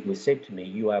 it was said to me,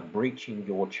 you are breaching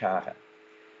your charter.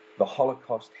 The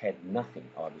Holocaust had nothing,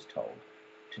 I was told,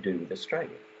 to do with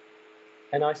Australia.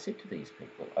 And I said to these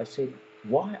people, I said,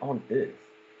 why on earth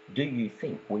do you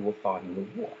think we were fighting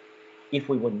the war if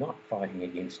we were not fighting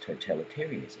against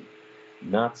totalitarianism,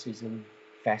 Nazism,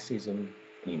 fascism,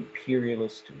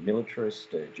 imperialist,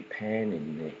 militarist Japan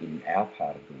in our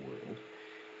part of the world?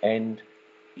 And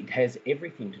it has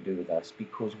everything to do with us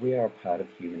because we are a part of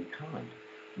humankind.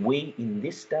 We, in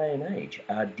this day and age,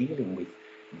 are dealing with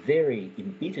very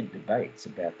embittered debates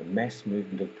about the mass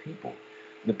movement of people,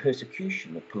 the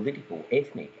persecution of political,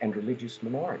 ethnic and religious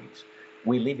minorities.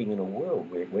 We're living in a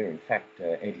world where in fact,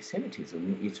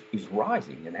 anti-Semitism is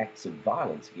rising and acts of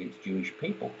violence against Jewish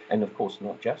people, and of course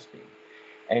not just them.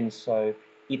 And so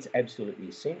it's absolutely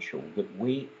essential that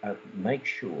we make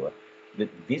sure that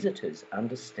visitors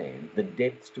understand the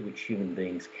depths to which human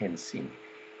beings can sink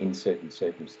in certain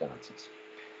circumstances.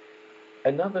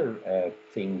 Another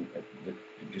thing that,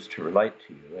 just to relate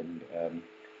to you, and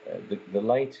the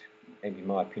late and in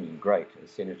my opinion great,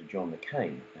 Senator John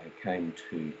McCain came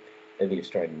to the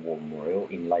Australian War Memorial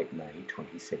in late May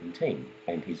 2017,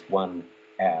 and his 1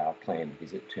 hour planned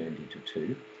visit turned into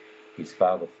 2. His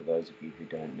father, for those of you who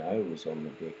don't know, was on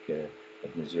the deck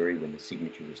of Missouri when the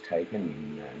signature was taken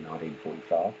in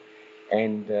 1945.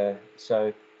 And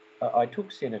so I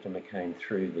took Senator McCain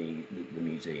through the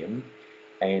museum,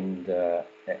 and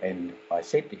I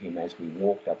said to him as we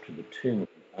walked up to the tomb of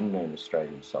an unknown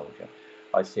Australian soldier,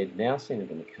 I said, now,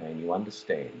 Senator McCain, you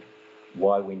understand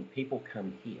why when people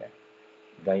come here,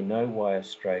 they know why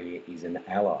Australia is an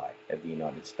ally of the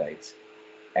United States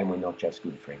and we're not just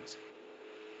good friends.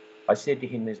 I said to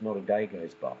him, there's not a day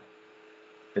goes by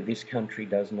that this country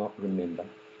does not remember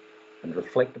and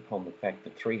reflect upon the fact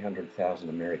that 300,000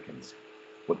 Americans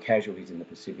were casualties in the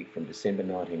Pacific from December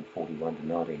 1941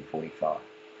 to 1945.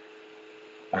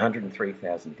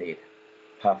 103,000 dead,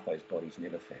 half those bodies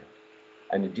never found,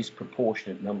 and a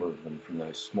disproportionate number of them from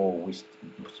those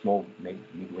small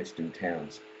Midwestern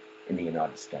towns in the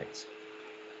United States.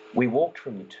 We walked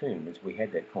from the tomb as we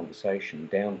had that conversation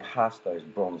down past those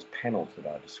bronze panels that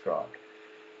I described.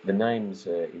 The names,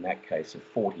 in that case, of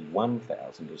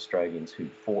 41,000 Australians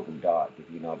who'd fought and died with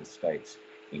the United States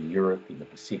in Europe, in the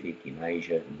Pacific, in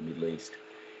Asia, in the Middle East.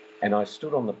 And I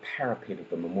stood on the parapet of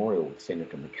the memorial with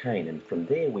Senator McCain, and from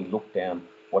there we looked down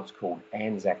what's called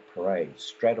Anzac Parade,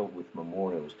 straddled with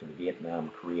memorials to the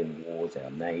Vietnam, Korean Wars,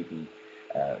 our Navy,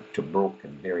 Tobruk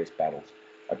and various battles,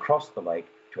 across the lake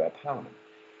to our Parliament.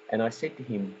 And I said to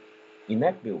him, in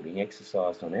that building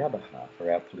exercised on our behalf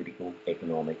are our political,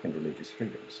 economic and religious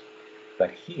freedoms.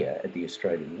 But here at the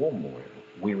Australian War Memorial,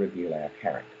 we reveal our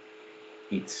character.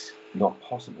 It's not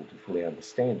possible to fully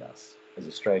understand us as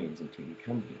Australians until you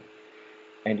come here.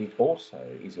 And it also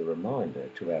is a reminder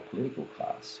to our political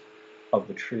class of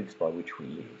the truths by which we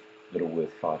live that are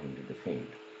worth fighting to defend,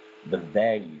 the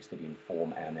values that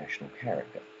inform our national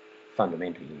character.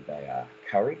 Fundamentally, they are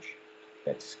courage,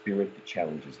 that spirit that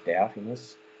challenges doubt in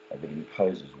us, that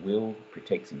imposes will,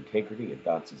 protects integrity,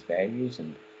 advances values,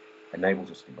 and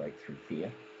enables us to break through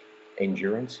fear.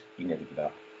 Endurance, you never give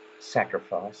up.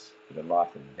 Sacrifice, that a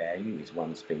life of value is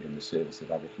one spent in the service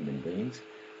of other human beings,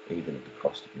 even at the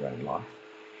cost of your own life.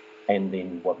 And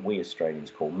then what we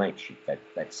Australians call mateship,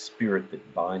 that spirit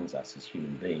that binds us as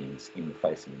human beings in the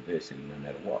face of adversity, no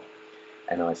matter what.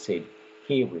 And I said,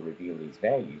 here we reveal these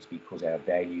values because our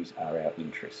values are our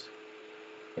interests.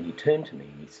 And he turned to me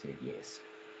and he said, yes,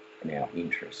 and our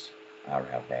interests are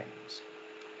our values.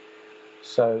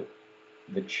 So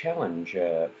the challenge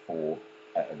for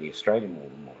the Australian War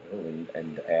Memorial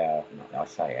and our, I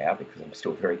say our because I'm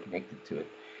still very connected to it,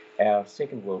 our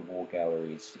Second World War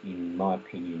galleries, in my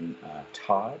opinion, are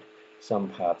tired. Some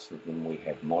parts of them we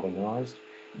have modernised.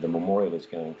 The memorial is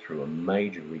going through a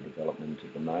major redevelopment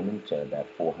at the moment, about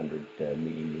 $400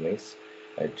 million US,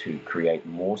 to create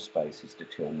more spaces to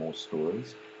tell more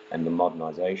stories, and the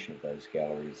modernisation of those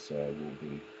galleries will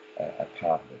be a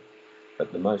part of it.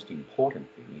 But the most important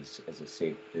thing is, as I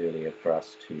said earlier, for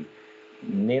us to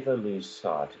never lose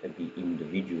sight of the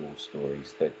individual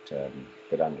stories that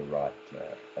underwrite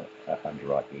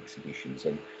the exhibitions.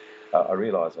 And I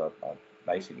realise I've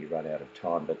basically run out of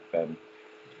time, but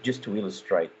just to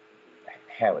illustrate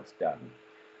how it's done.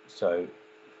 So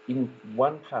in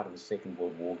one part of the Second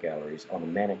World War galleries on a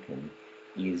mannequin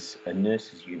is a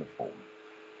nurse's uniform.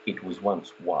 It was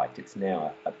once white, it's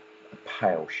now a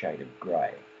pale shade of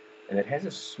grey, and it has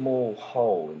a small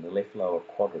hole in the left lower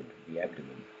quadrant of the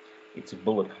abdomen. It's a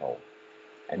bullet hole,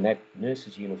 and that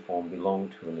nurse's uniform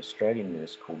belonged to an Australian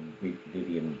nurse called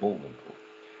Vivian Bullwinkle.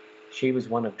 She was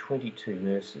one of 22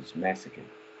 nurses massacred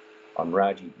on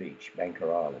Raji Beach,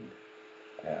 Banker Island,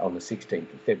 on the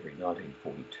 16th of February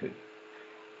 1942.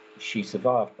 She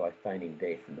survived by feigning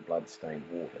death in the blood-stained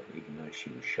water, even though she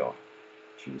was shot.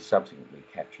 She was subsequently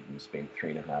captured and spent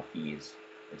 3.5 years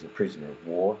as a prisoner of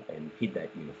war and hid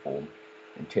that uniform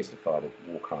and testified at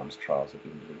war crimes trials at the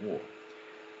end of the war.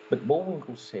 But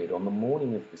Bullwinkle said on the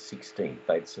morning of the 16th,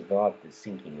 they'd survived the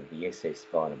sinking of the SS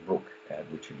Vina Brook,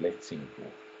 which had left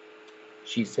Singapore.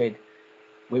 She said,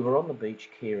 we were on the beach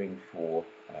caring for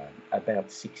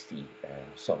about 60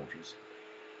 soldiers,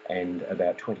 and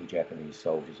about 20 Japanese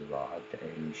soldiers arrived,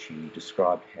 and she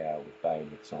described how, with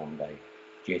bayonets on, they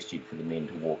gestured for the men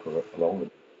to walk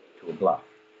along to a bluff.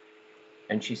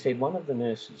 And she said one of the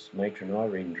nurses, Matron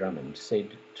Irene Drummond,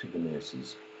 said to the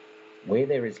nurses, where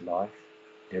there is life,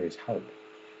 there is hope.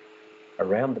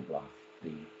 Around the bluff,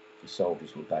 the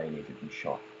soldiers were bayoneted and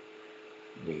shot.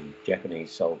 The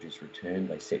Japanese soldiers returned.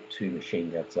 They set 2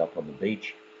 machine guns up on the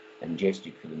beach and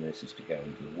gestured for the nurses to go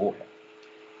into the water.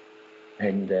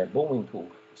 And Bullwinkle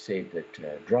said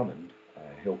that Drummond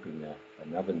helping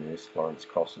another nurse, Florence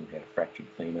Crossan, who had a fractured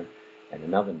femur, and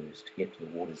another nurse to get to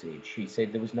the water's edge. She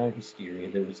said there was no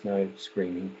hysteria, there was no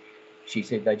screaming. She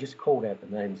said they just called out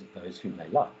the names of those whom they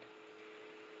loved.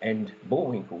 And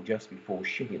Bullwinkle, just before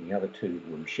she and the other two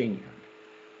were machine gunned,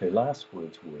 her last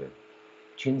words were,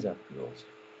 "Chins up, girls.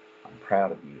 I'm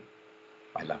proud of you.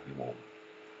 I love you all."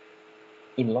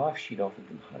 In life, she'd offered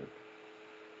them hope.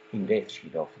 In death,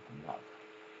 she'd offered them love.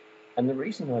 And the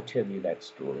reason I tell you that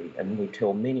story, and we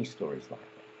tell many stories like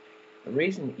that, the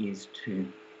reason is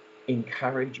to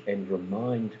encourage and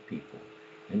remind people,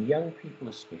 and young people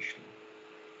especially,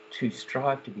 to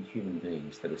strive to be human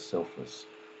beings that are selfless,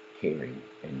 caring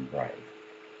and brave,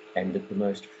 and that the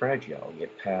most fragile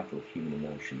yet powerful of human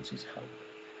emotions is hope,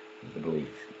 the belief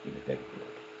in a better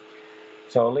world.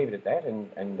 So I'll leave it at that,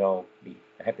 and I'll be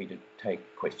happy to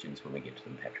take questions when we get to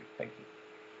them, Patrick. Thank you.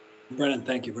 Brennan,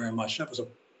 thank you very much. That was a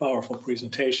powerful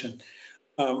presentation.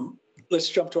 Let's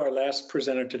jump to our last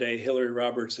presenter today, Hilary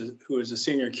Roberts, who is a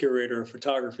senior curator of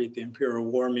photography at the Imperial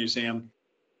War Museum.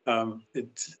 As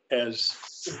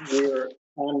we're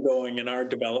ongoing in our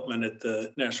development at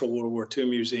the National World War II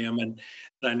Museum, and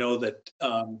I know that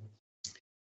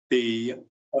the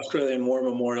Australian War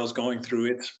Memorial is going through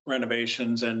its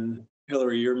renovations, and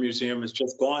Hilary, your museum has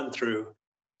just gone through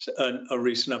a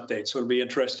recent update. So it'll be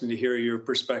interesting to hear your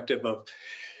perspective of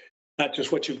not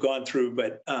just what you've gone through,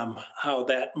 but how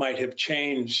that might have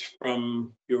changed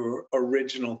from your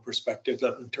original perspective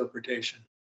of interpretation.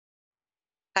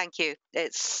 Thank you.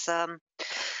 It's an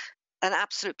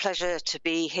absolute pleasure to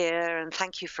be here, and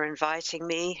thank you for inviting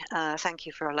me. Thank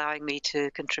you for allowing me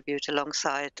to contribute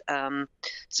alongside some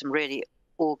really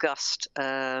august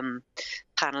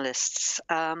panelists.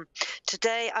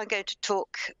 Today I'm going to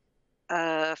talk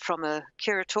from a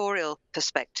curatorial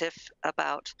perspective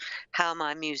about how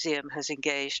my museum has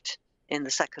engaged in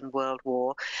the Second World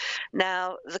War.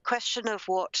 Now, the question of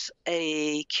what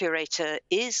a curator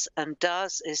is and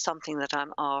does is something that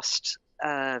I'm asked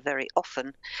very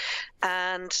often.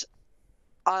 And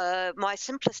my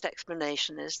simplest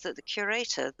explanation is that the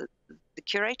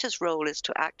curator's role is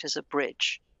to act as a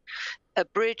bridge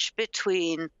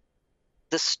between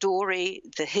the story,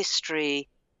 the history,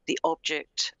 the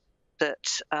object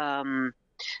that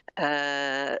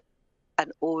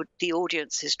the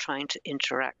audience is trying to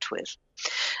interact with.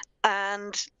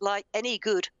 And like any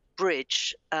good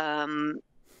bridge, any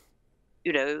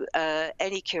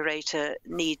curator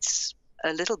needs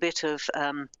a little bit of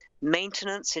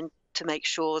maintenance to make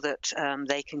sure that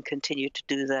they can continue to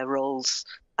do their roles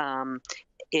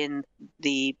in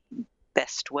the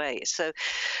best way. So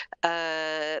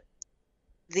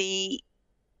the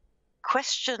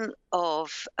question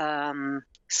of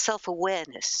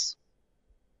self-awareness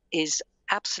is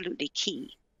absolutely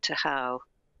key to how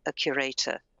a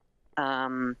curator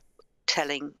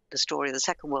telling the story of the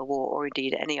Second World War, or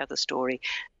indeed any other story,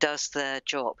 does their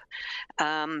job.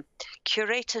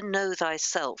 Curator know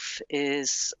thyself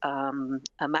is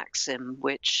a maxim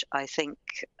which I think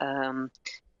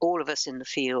all of us in the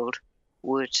field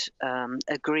would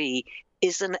agree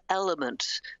is an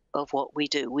element of what we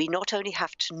do. We not only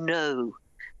have to know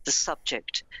the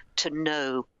subject to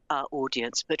know our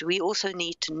audience, but we also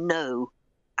need to know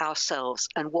ourselves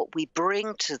and what we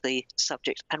bring to the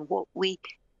subject and what we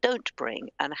don't bring,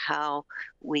 and how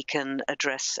we can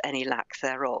address any lack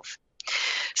thereof.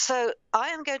 So I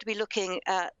am going to be looking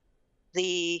at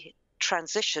the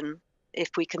transition,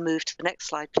 if we can move to the next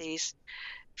slide, please,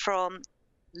 from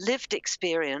lived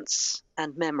experience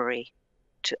and memory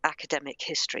to academic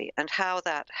history, and how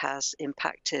that has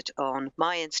impacted on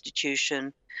my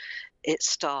institution, its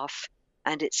staff,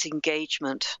 and its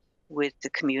engagement with the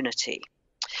community.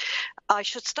 I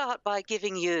should start by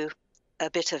giving you a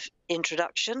bit of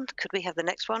introduction. Could we have the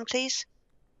next one, please?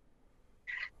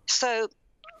 So,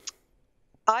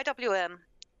 IWM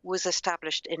was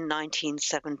established in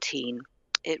 1917.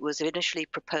 It was initially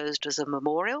proposed as a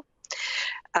memorial.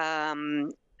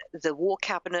 The War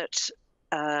Cabinet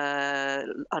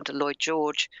under Lloyd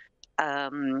George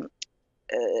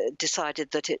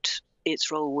decided that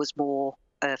its role was more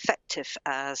effective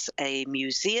as a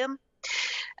museum,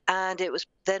 and it was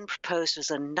then proposed as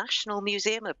a national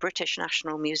museum, a British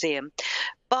national museum.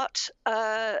 But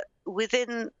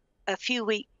within a few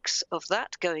weeks of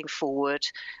that going forward,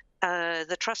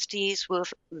 the trustees were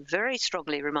very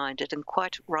strongly reminded, and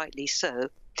quite rightly so,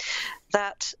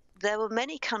 that there were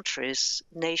many countries,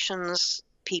 nations,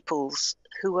 peoples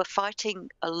who were fighting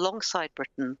alongside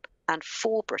Britain and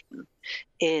for Britain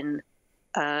in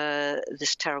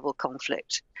this terrible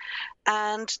conflict.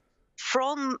 And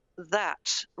from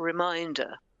that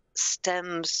reminder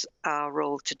stems our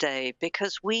role today,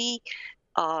 because we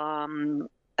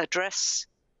address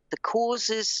the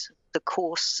causes, the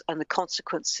course, and the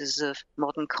consequences of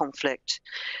modern conflict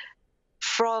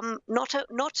from not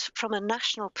from a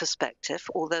national perspective,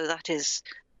 although that is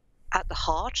at the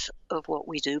heart of what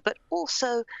we do, but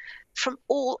also from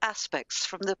all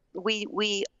aspects.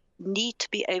 We need to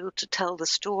be able to tell the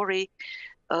story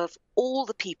of all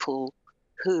the people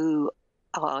who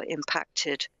are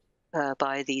impacted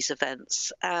by these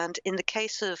events. And in the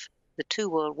case of the two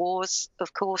world wars,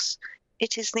 of course,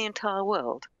 it is the entire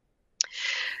world.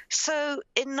 So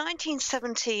in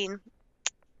 1917,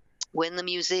 when the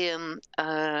museum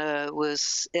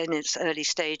was in its early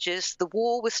stages, the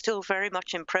war was still very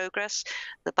much in progress.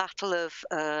 The Battle of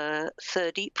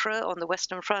Third Ypres on the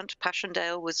Western Front,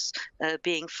 Passchendaele, was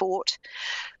being fought.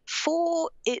 For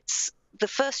the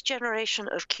first generation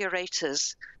of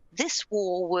curators, this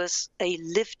war was a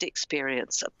lived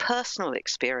experience, a personal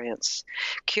experience.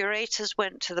 Curators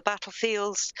went to the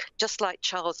battlefields, just like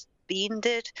Charles Bean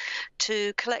did,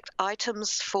 to collect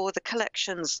items for the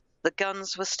collections. The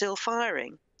guns were still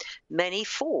firing. Many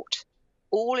fought.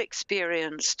 All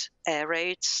experienced air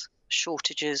raids,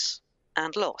 shortages,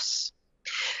 and loss.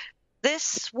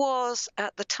 This was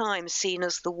at the time seen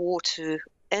as the war to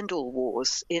end all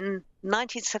wars. In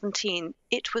 1917,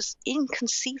 it was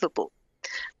inconceivable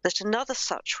that another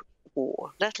such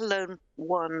war, let alone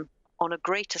one on a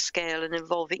greater scale and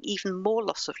involving even more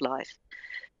loss of life,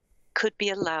 could be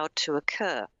allowed to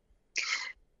occur.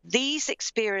 These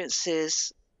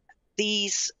experiences,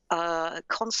 these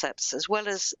concepts, as well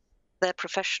as their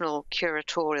professional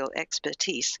curatorial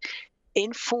expertise,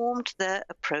 informed their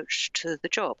approach to the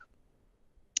job.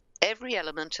 Every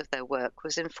element of their work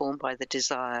was informed by the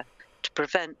desire to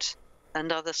prevent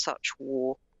another such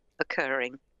war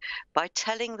occurring by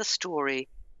telling the story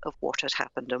of what had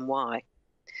happened and why.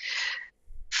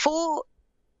 For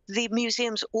the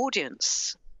museum's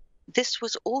audience, this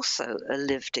was also a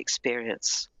lived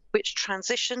experience, which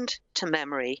transitioned to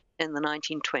memory in the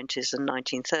 1920s and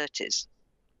 1930s.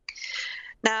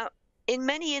 Now, in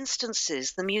many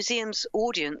instances, the museum's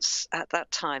audience at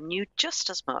that time knew just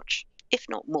as much, if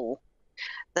not more,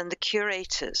 than the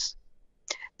curators.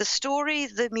 The story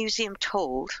the museum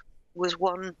told was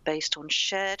one based on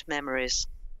shared memories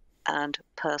and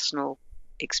personal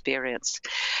experience.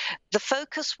 The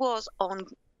focus was on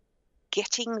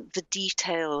getting the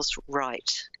details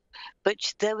right, but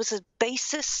there was a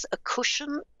basis, a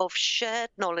cushion of shared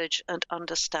knowledge and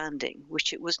understanding,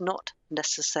 which it was not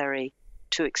necessary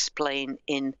to explain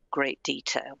in great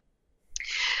detail.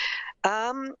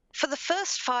 For the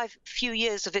first few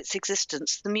years of its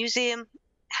existence, the museum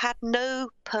had no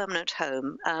permanent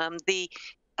home. The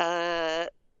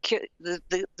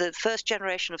first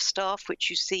generation of staff, which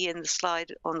you see in the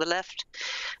slide on the left,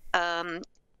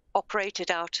 operated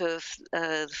out of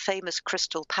the famous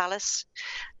Crystal Palace,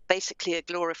 basically a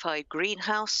glorified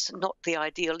greenhouse, not the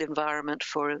ideal environment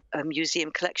for a museum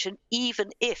collection,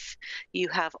 even if you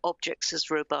have objects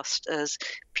as robust as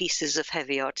pieces of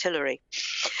heavy artillery.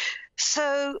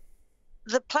 So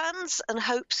the plans and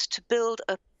hopes to build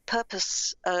a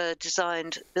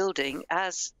purpose-designed building,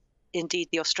 as indeed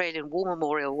the Australian War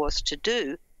Memorial was to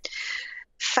do,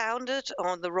 founded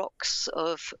on the rocks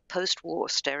of post-war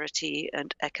austerity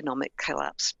and economic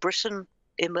collapse. Britain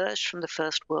emerged from the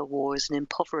First World War as an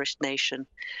impoverished nation.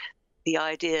 The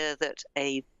idea that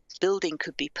a building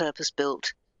could be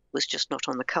purpose-built was just not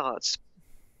on the cards.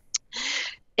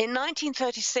 In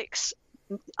 1936,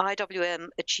 IWM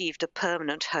achieved a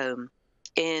permanent home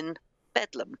in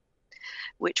Bedlam,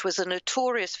 which was a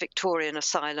notorious Victorian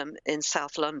asylum in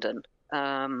South London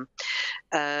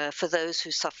for those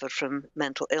who suffered from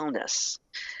mental illness.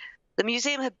 The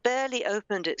museum had barely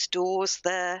opened its doors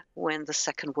there when the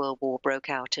Second World War broke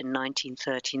out in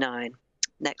 1939.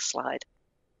 Next slide.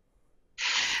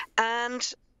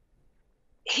 And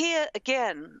here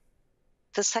again,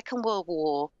 the Second World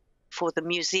War for the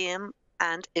museum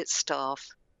and its staff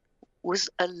was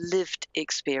a lived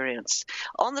experience.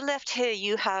 On the left here,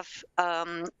 you have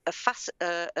an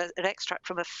extract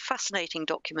from a fascinating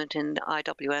document in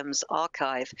IWM's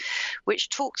archive, which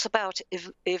talks about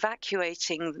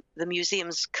evacuating the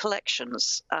museum's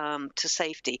collections to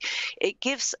safety. It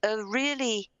gives a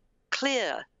really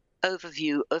clear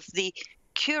overview of the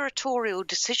curatorial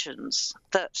decisions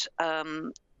that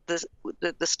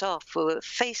the staff were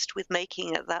faced with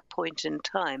making at that point in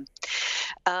time.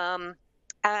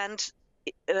 And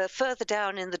further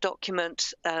down in the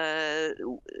document,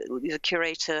 the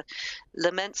curator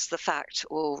laments the fact,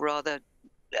 or rather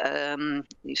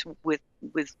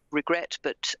with regret,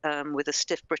 but with a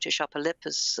stiff British upper lip,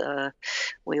 as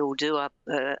we all do,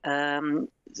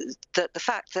 that the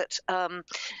fact that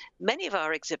many of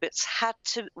our exhibits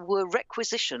were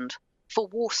requisitioned for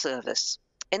war service.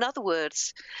 In other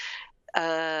words,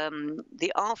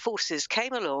 the armed forces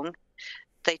came along,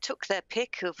 they took their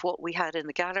pick of what we had in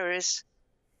the galleries,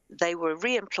 they were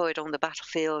re-employed on the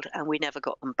battlefield, and we never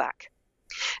got them back.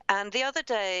 And the other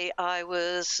day I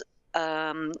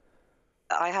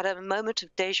had a moment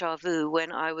of deja vu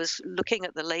when I was looking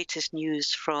at the latest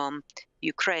news from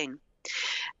Ukraine,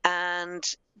 and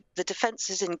the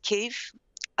defenses in Kyiv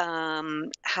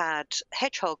had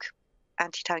Hedgehog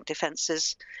anti-tank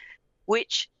defenses,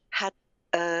 which had,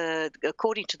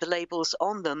 according to the labels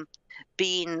on them,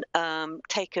 been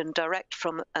taken direct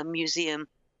from a museum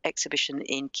exhibition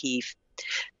in Kyiv.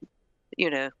 You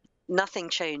know, nothing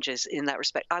changes in that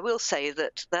respect. I will say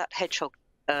that hedgehog,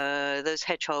 those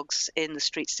hedgehogs in the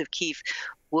streets of Kyiv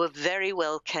were very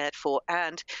well cared for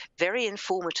and very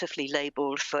informatively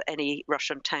labeled for any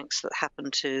Russian tanks that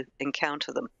happened to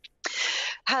encounter them.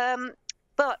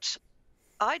 But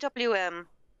IWM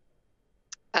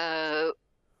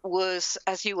was,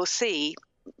 as you will see,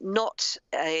 not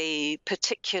a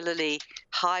particularly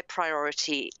high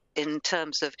priority in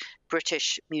terms of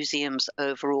British museums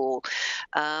overall.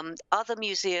 Other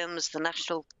museums, the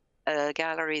National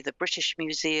Gallery, the British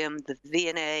Museum, the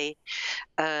V&A,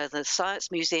 the Science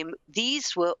Museum,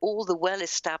 these were all the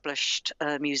well-established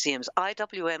museums.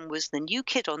 IWM was the new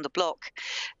kid on the block,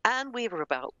 and we were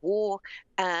about war,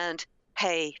 and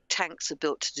hey, tanks are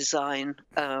built to design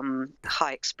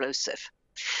high explosive.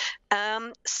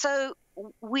 So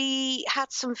we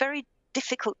had some very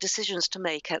difficult decisions to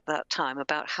make at that time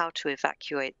about how to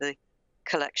evacuate the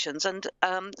collections, and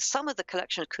some of the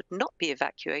collections could not be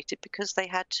evacuated because they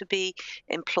had to be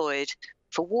employed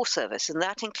for war service, and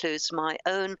that includes my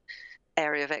own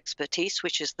area of expertise,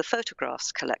 which is the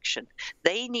photographs collection.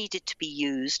 They needed to be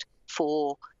used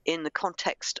in the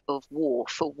context of war,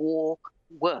 for war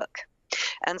work.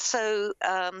 And so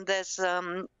there's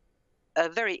a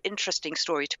very interesting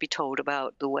story to be told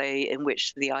about the way in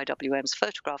which the IWM's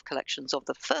photograph collections of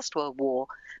the First World War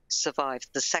survived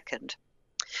the Second.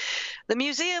 The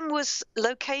museum was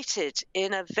located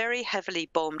in a very heavily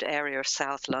bombed area of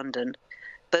South London,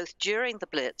 both during the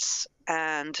Blitz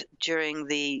and during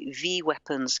the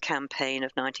V-weapons campaign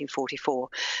of 1944.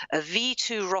 A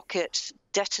V-2 rocket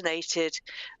detonated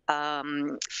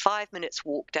 5 minutes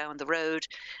walk down the road,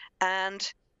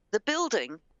 and the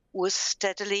building was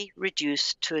steadily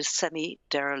reduced to a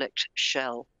semi-derelict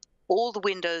shell. All the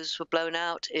windows were blown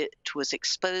out. It was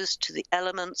exposed to the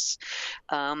elements.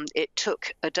 It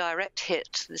took a direct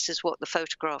hit. This is what the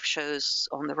photograph shows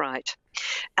on the right.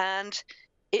 And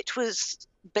it was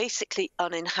basically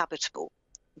uninhabitable.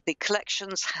 The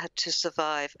collections had to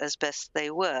survive as best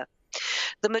they were.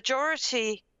 The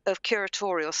majority of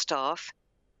curatorial staff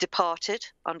departed,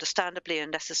 understandably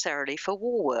and necessarily, for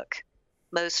war work.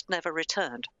 Most never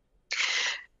returned.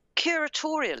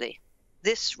 Curatorially,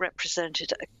 this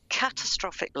represented a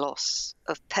catastrophic loss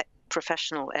of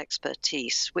professional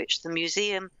expertise, which the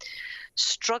museum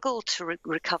struggled to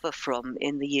recover from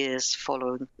in the years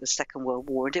following the Second World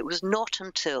War. And it was not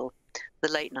until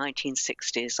the late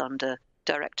 1960s, under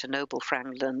Director Noble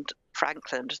Franklin,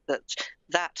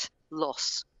 that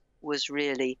loss was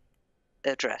really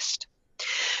addressed.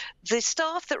 The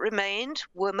staff that remained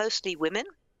were mostly women,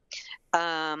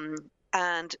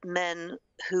 and men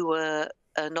who were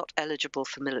not eligible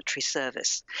for military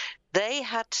service. They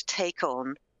had to take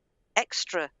on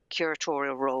extra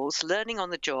curatorial roles, learning on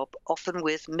the job, often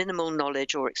with minimal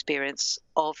knowledge or experience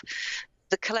of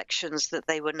the collections that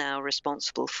they were now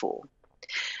responsible for.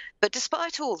 But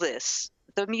despite all this,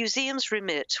 the museum's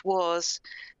remit was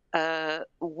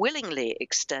willingly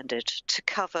extended to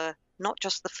cover not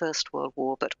just the First World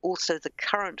War, but also the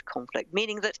current conflict,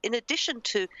 meaning that in addition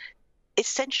to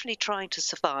essentially trying to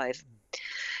survive,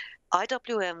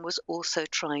 IWM was also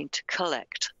trying to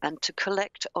collect, and to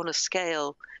collect on a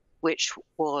scale which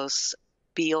was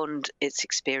beyond its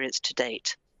experience to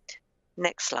date.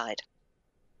 Next slide.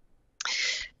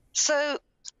 So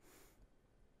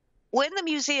when the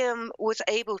museum was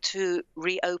able to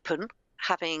reopen,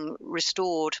 having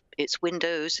restored its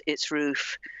windows, its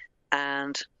roof,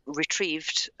 and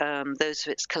retrieved those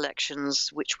of its collections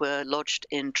which were lodged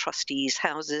in trustees'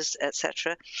 houses,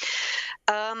 etc.,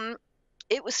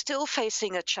 it was still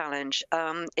facing a challenge.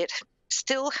 It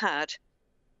still had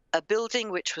a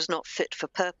building which was not fit for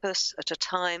purpose at a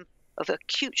time of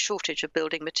acute shortage of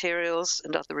building materials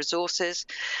and other resources,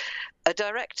 a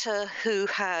director who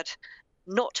had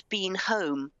not been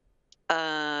home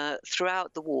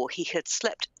throughout the war. He had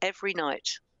slept every night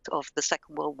of the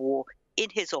Second World War in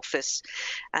his office,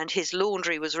 and his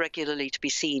laundry was regularly to be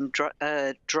seen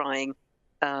drying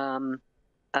on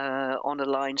a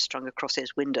line strung across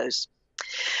his windows.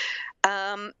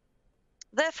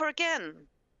 Therefore, again,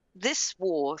 this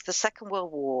war, the Second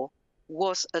World War,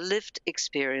 was a lived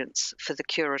experience for the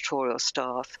curatorial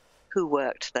staff who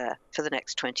worked there for the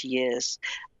next 20 years,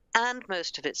 and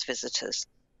most of its visitors.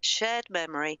 Shared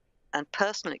memory and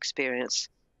personal experience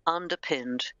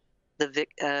underpinned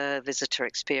the visitor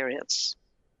experience.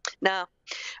 Now,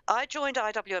 I joined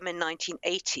IWM in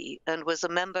 1980 and was a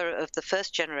member of the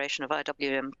first generation of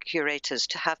IWM curators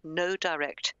to have no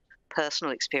direct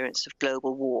personal experience of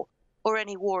global war or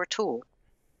any war at all.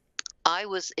 I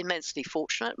was immensely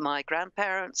fortunate. My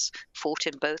grandparents fought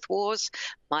in both wars.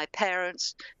 My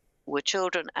parents were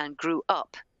children and grew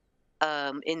up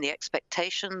in the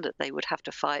expectation that they would have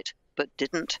to fight, but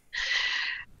didn't.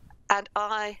 And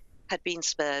I had been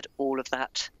spared all of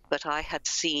that, but I had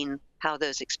seen how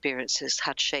those experiences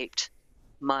had shaped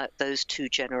those two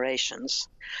generations.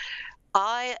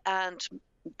 I and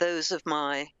those of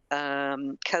my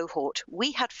cohort,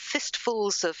 we had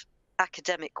fistfuls of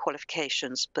academic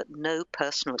qualifications, but no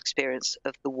personal experience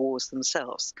of the wars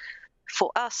themselves. For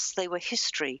us, they were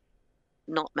history,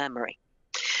 not memory.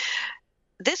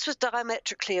 This was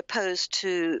diametrically opposed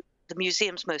to the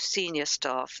museum's most senior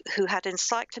staff, who had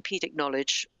encyclopedic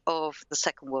knowledge of the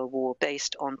Second World War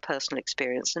based on personal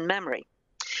experience and memory.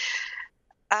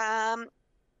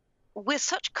 With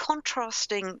such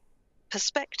contrasting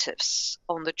perspectives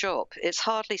on the job, it's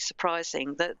hardly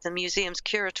surprising that the museum's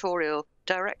curatorial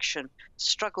direction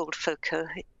struggled for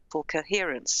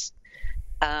coherence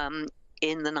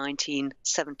in the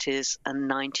 1970s and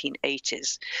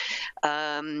 1980s.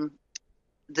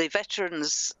 The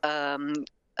veterans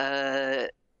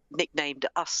nicknamed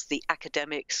us the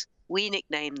academics. We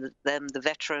nicknamed them the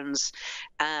veterans,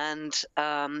 and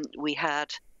we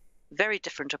had very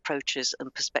different approaches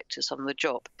and perspectives on the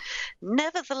job.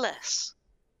 Nevertheless,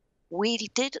 we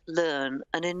did learn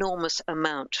an enormous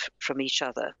amount from each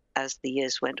other as the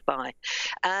years went by.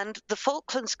 And the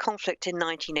Falklands conflict in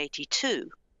 1982,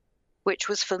 which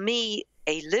was for me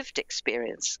a lived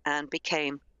experience and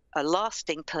became a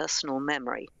lasting personal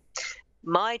memory.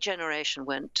 My generation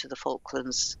went to the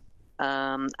Falklands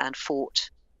and fought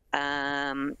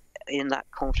in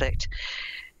that conflict,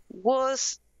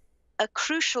 was a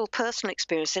crucial personal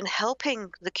experience in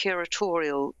helping the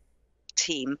curatorial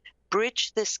team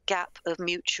bridge this gap of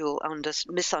mutual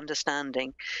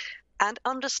misunderstanding and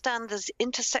understand the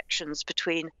intersections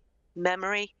between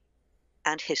memory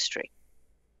and history.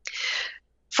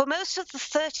 For most of the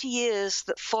 30 years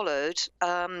that followed,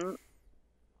 the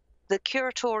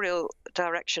curatorial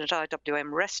direction at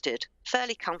IWM rested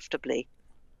fairly comfortably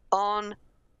on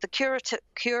the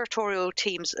curatorial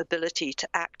team's ability to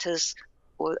act as,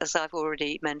 or as I've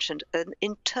already mentioned, an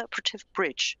interpretive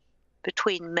bridge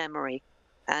between memory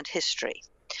and history.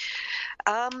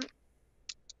 And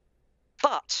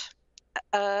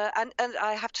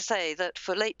I have to say that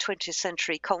for late 20th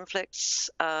century conflicts,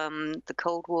 the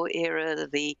Cold War era,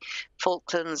 the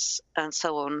Falklands, and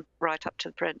so on, right up to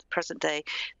the present day,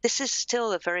 this is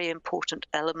still a very important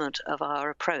element of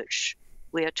our approach.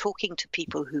 We are talking to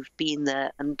people who've been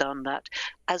there and done that,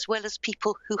 as well as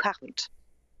people who haven't.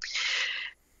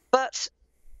 But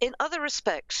in other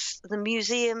respects, the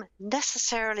museum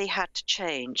necessarily had to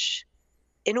change.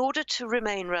 In order to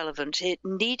remain relevant, it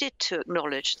needed to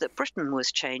acknowledge that Britain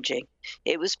was changing.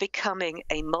 It was becoming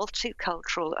a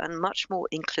multicultural and much more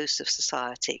inclusive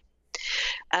society.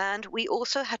 And we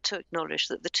also had to acknowledge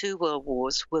that the two world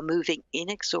wars were moving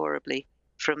inexorably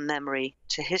from memory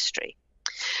to history.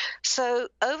 So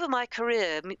over my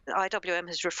career, IWM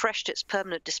has refreshed its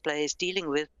permanent displays dealing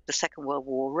with the Second World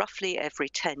War roughly every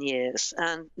 10 years.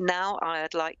 And now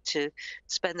I'd like to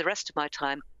spend the rest of my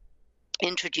time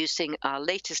introducing our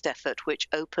latest effort, which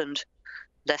opened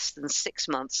less than 6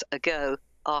 months ago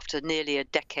after nearly a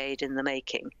decade in the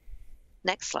making.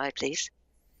 Next slide, please.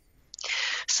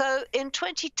 So in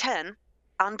 2010,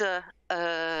 under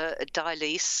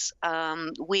Dialyse,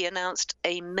 we announced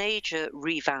a major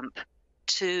revamp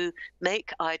to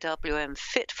make IWM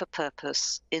fit for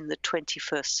purpose in the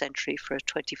 21st century for a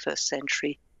 21st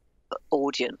century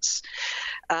audience.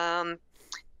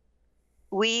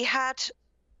 We had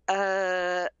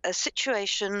a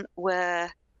situation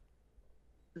where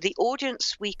the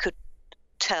audience we could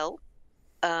tell,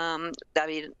 sort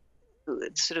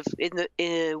of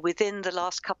within the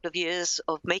last couple of years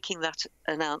of making that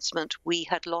announcement, we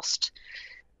had lost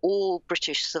all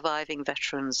British surviving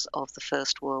veterans of the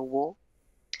First World War.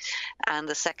 and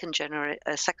the Second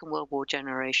World War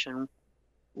generation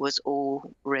was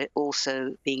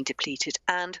also being depleted,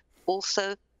 and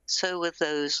also so were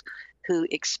those who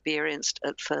experienced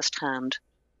at first hand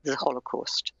the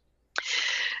Holocaust.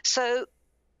 So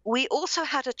we also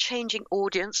had a changing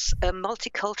audience, a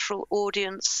multicultural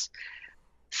audience,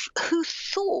 who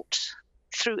thought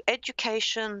through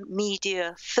education,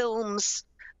 media, films,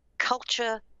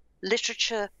 culture,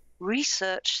 literature,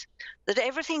 research, that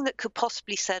everything that could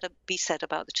possibly be said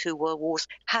about the two world wars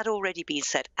had already been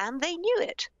said, and they knew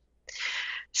it.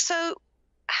 So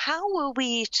how were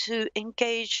we to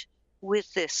engage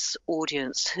with this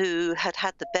audience who had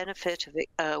had the benefit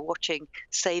of watching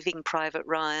Saving Private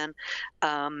Ryan,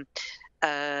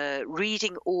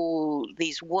 reading all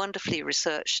these wonderfully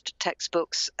researched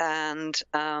textbooks, and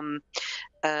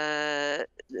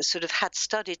sort of had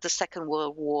studied the Second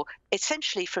World War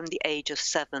essentially from the age of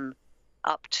 7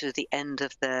 up to the end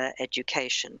of their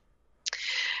education?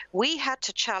 We had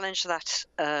to challenge that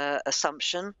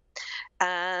assumption,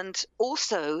 and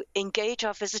also engage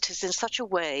our visitors in such a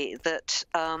way that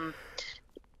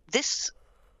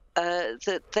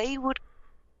that they would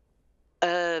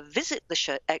visit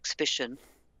the exhibition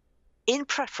in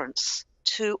preference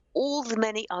to all the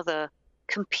many other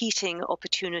competing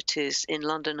opportunities in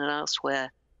London and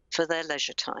elsewhere for their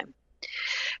leisure time.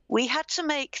 We had to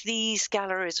make these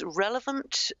galleries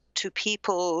relevant to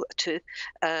people, to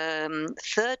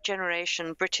third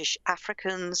generation British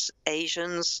Africans,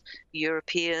 Asians,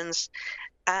 Europeans,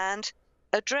 and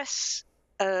address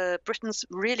Britain's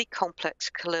really complex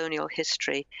colonial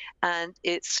history and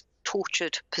its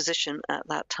tortured position at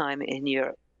that time in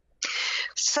Europe.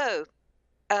 So,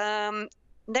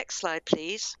 next slide,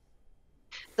 please.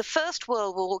 The First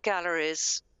World War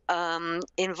galleries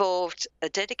involved a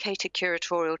dedicated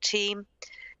curatorial team,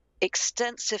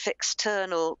 extensive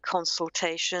external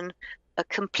consultation, a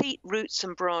complete roots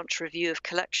and branch review of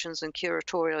collections and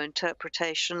curatorial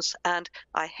interpretations, and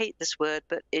I hate this word,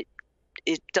 but it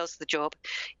does the job,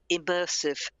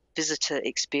 immersive visitor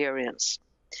experience.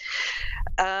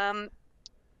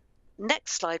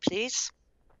 Next slide, please.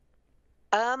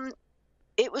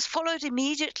 It was followed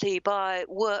immediately by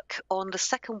work on the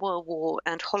Second World War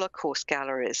and Holocaust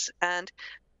galleries, and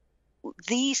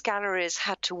these galleries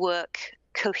had to work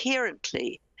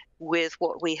coherently with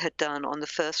what we had done on the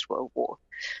First World War.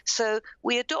 So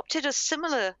we adopted a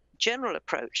similar general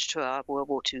approach to our World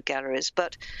War II galleries,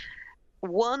 but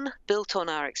 1, built on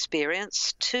our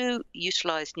experience, 2,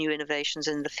 utilized new innovations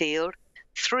in the field,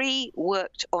 3,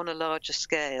 worked on a larger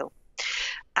scale,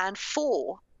 and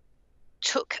 4,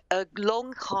 took a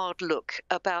long, hard look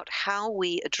about how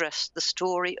we address the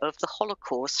story of the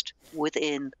Holocaust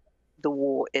within the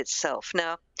war itself.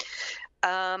 Now,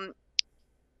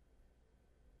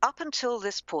 up until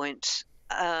this point,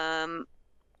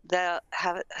 there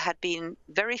had been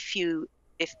very few,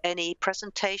 if any,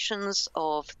 presentations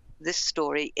of this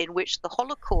story in which the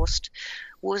Holocaust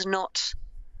was not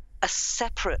a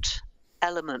separate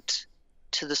element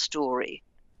to the story,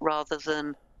 rather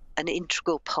than an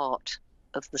integral part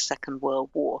of the Second World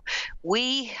War.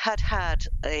 We had had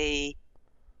a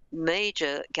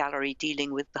major gallery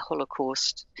dealing with the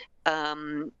Holocaust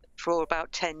for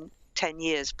about 10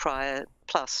 years prior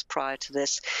to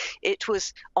this. It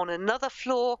was on another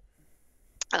floor.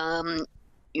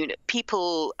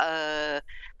 People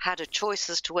had a choice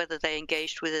as to whether they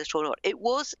engaged with it or not. It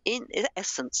was, in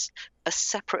essence, a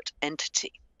separate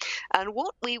entity. And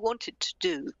what we wanted to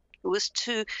do was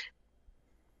to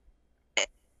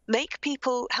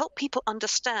help people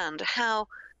understand how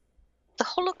the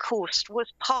Holocaust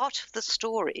was part of the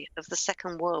story of the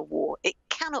Second World War. It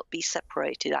cannot be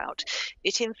separated out.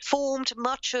 It informed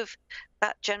much of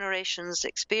that generation's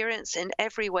experience in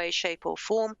every way, shape, or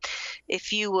form.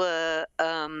 If you were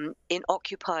in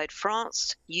occupied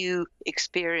France, you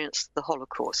experienced the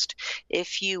Holocaust.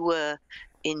 If you were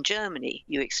in Germany,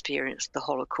 you experienced the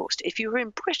Holocaust. If you were in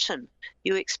Britain,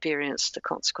 you experienced the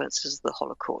consequences of the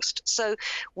Holocaust. So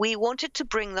we wanted to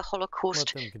bring the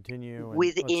Holocaust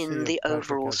within the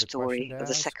overall story of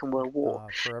the Second World War.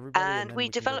 And we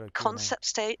developed concept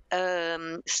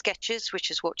sketches, which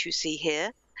is what you see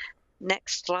here.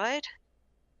 Next slide.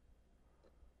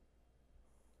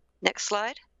 Next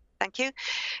slide. Thank you.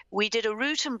 We did a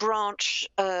root and branch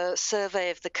survey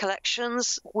of the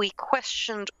collections. We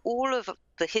questioned all of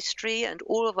the history and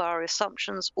all of our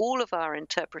assumptions, all of our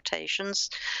interpretations.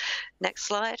 Next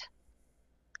slide.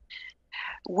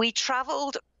 We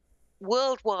traveled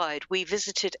worldwide. We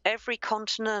visited every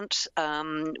continent.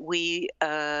 We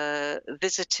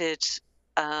visited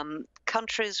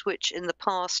countries which in the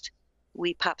past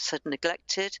we perhaps had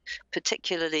neglected,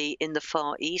 particularly in the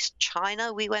Far East.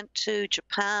 China we went to,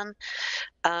 Japan,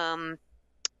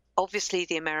 obviously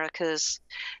the Americas.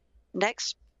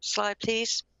 Next slide,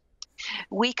 please.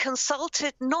 We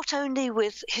consulted not only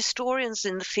with historians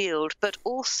in the field, but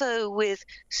also with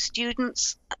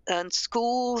students and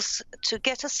schools to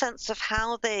get a sense of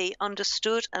how they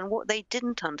understood and what they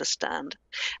didn't understand.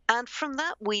 And from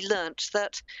that, we learnt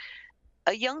that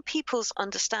young people's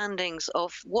understandings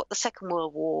of what the Second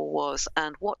World War was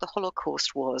and what the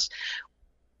Holocaust was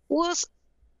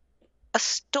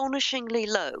astonishingly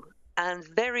low and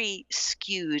very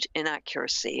skewed in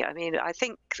accuracy. I mean, I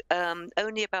think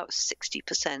only about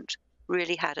 60%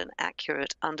 really had an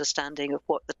accurate understanding of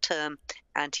what the term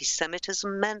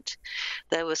anti-Semitism meant.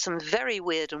 There were some very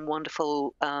weird and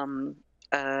wonderful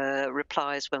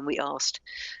replies when we asked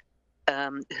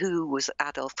who was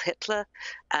Adolf Hitler,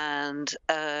 and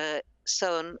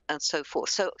so on and so forth.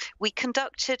 So we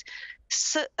conducted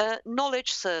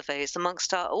knowledge surveys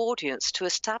amongst our audience to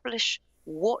establish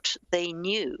what they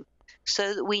knew,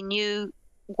 so that we knew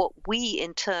what we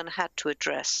in turn had to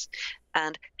address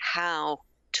and how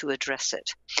to address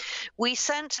it. We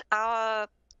sent our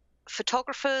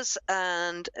photographers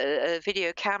and a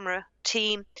video camera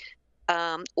team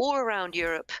all around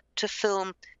Europe to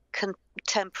film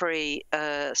contemporary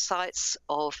sites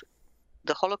of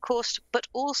the Holocaust, but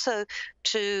also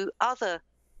to other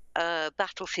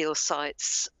battlefield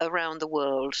sites around the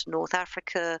world, North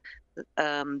Africa,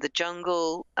 the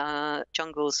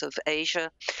jungles of Asia,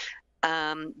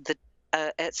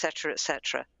 et cetera, et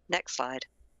cetera. Next slide.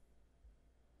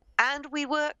 And we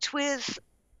worked with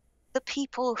the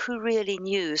people who really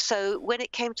knew. So when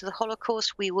it came to the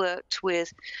Holocaust, we worked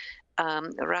with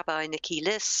Rabbi Nikki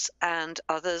Liss and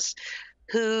others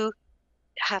who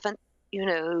haven't,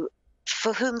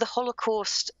 for whom the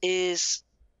Holocaust is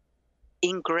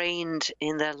ingrained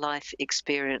in their life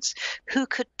experience, who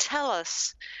could tell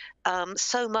us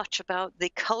so much about the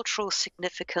cultural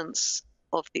significance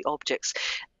of the objects.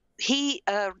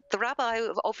 The rabbi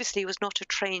obviously was not a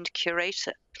trained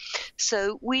curator,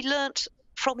 so we learnt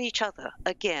from each other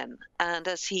again. And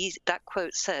as that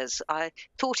quote says, I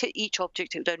thought each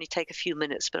object it would only take a few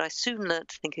minutes, but I soon learnt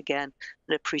to think again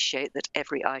and appreciate that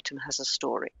every item has a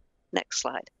story. Next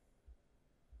slide.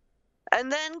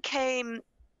 And then came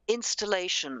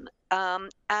installation.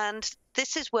 And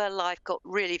this is where life got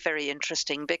really very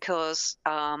interesting, because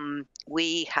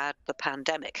we had the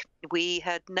pandemic. We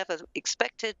had never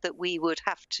expected that we would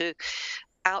have to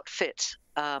outfit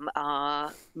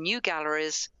our new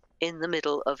galleries in the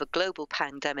middle of a global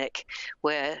pandemic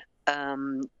where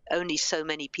only so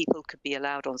many people could be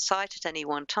allowed on site at any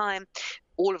one time.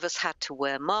 All of us had to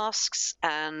wear masks,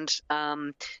 and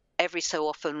every so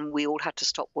often we all had to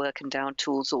stop work and down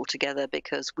tools altogether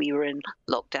because we were in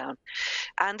lockdown.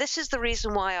 And this is the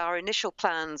reason why our initial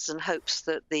plans and hopes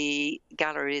that the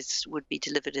galleries would be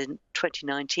delivered in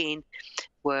 2019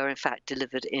 were in fact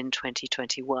delivered in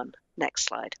 2021. Next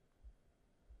slide.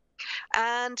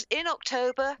 And in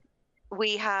October,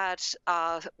 we had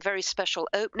our very special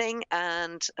opening,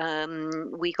 and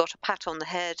we got a pat on the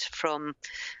head from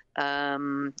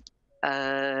the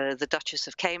Duchess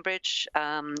of Cambridge,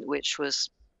 which was,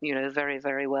 very,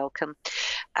 very welcome.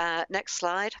 Next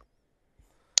slide.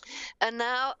 And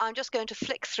now I'm just going to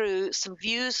flick through some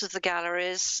views of the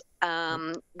galleries,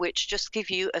 which just give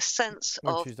you a sense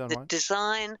of the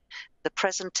design, the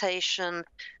presentation,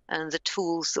 and the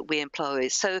tools that we employ.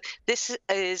 So this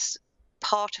is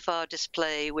part of our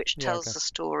display, which tells the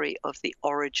story of the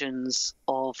origins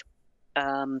of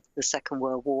the Second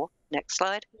World War. Next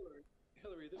slide.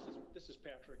 Hilary, this is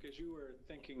Patrick. As you were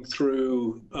thinking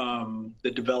through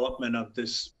the development of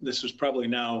this was probably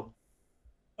now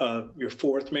your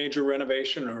fourth major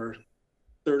renovation, or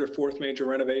third or fourth major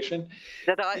renovation.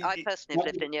 That I personally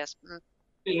lived in, yes.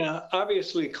 Yeah,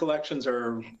 obviously collections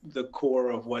are the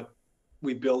core of what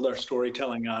we build our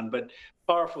storytelling on, but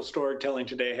powerful storytelling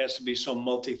today has to be so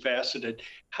multifaceted.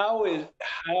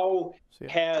 How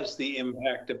has the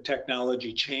impact of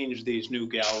technology changed these new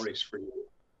galleries for you?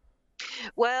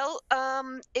 Well,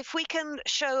 if we can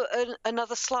show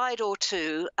another slide or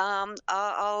two,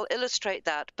 I'll illustrate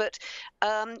that. But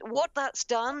what that's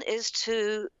done is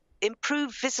to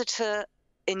improve visitor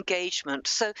engagement.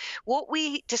 So what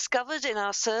we discovered in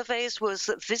our surveys was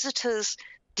that visitors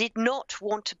did not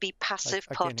want to be passive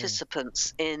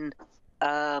participants in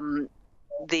viewing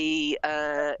the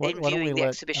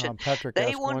exhibition.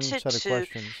 They wanted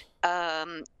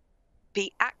to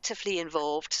be actively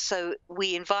involved. So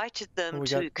we invited them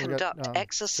to conduct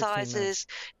exercises,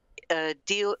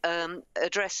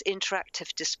 address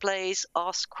interactive displays,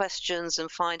 ask questions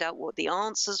and find out what the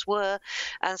answers were,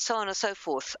 and so on and so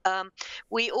forth.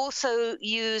 We also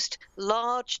used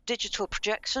large digital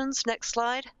projections. Next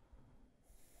slide.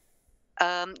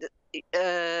 And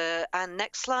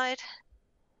next slide.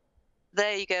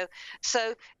 There you go.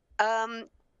 So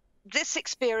this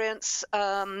experience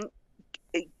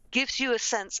gives you a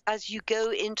sense as you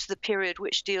go into the period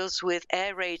which deals with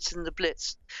air raids and the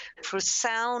Blitz for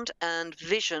sound and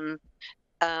vision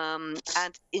and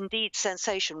indeed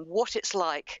sensation, what it's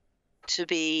like to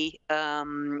be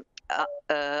under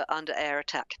air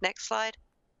attack. Next slide.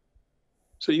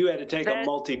 So you had to take a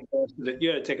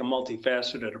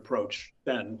multifaceted approach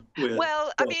then.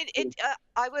 Well, I mean,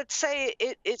 I would say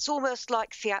it's almost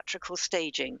like theatrical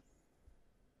staging,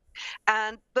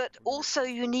 but also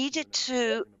you needed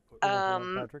to.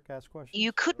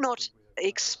 You could not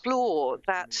explore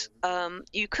that.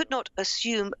 You could not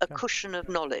assume a cushion of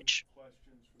knowledge,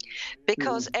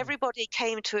 because everybody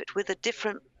came to it with a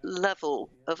different level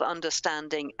of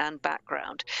understanding and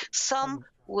background. Some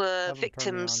were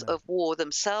victims of war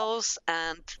themselves,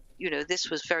 and this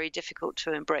was very difficult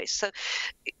to embrace. So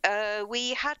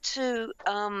we had to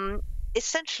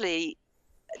essentially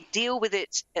deal with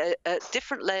it at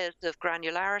different layers of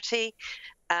granularity,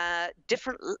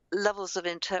 different levels of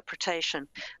interpretation.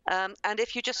 And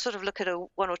if you just sort of look at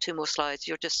one or two more slides,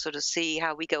 you'll just sort of see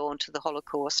how we go on to the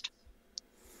Holocaust.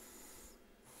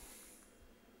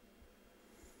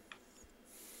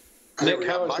 Nick,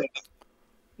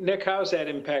 how has that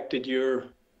impacted your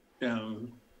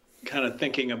kind of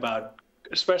thinking about,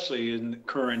 especially in the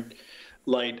current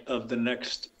light of the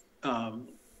next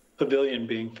pavilion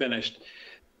being finished,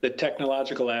 the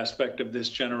technological aspect of this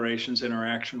generation's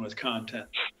interaction with content?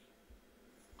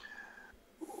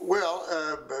 Well,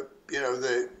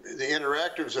 the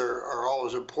interactives are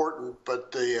always important,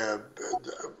 but I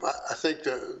think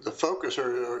the focus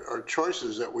are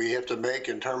choices that we have to make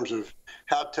in terms of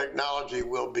how technology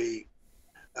will be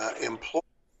employed.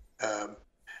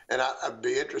 And I'd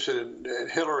be interested in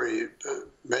Hilary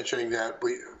mentioning that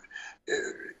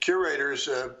curators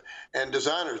and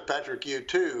designers, Patrick, you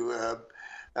too,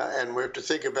 and we have to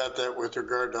think about that with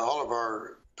regard to all of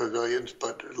our pavilions,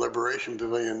 but Liberation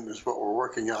Pavilion is what we're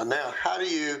working on now. How do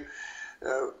you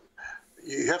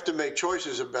have to make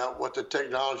choices about what the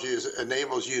technology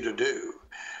enables you to do.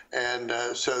 And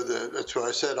so that's why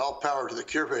I said all power to the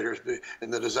curators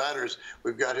and the designers.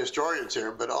 We've got historians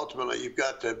here, but ultimately you've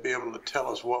got to be able to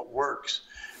tell us what works.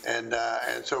 And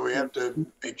so we have to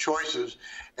make choices,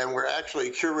 and we're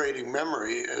actually curating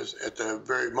memory at the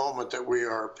very moment that we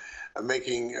are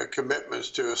making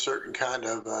commitments to a certain kind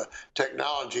of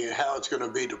technology and how it's going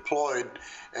to be deployed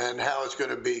and how it's going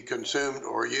to be consumed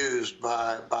or used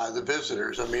by the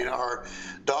visitors. I mean, our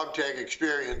dog tag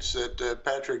experience that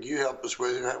Patrick, you helped us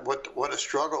with, what a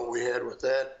struggle we had with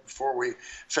that before we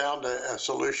found a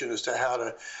solution as to how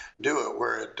to do it,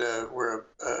 where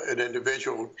an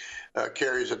individual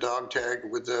carries a dog tag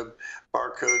with the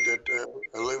barcode that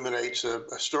illuminates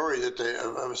a story of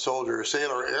a soldier, a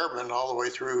sailor, airman, all the way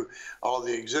through all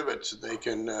the exhibits. They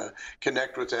can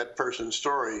connect with that person's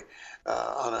story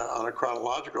on a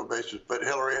chronological basis. But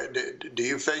Hilary, do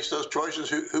you face those choices?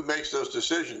 Who makes those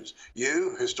decisions?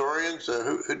 You, historians,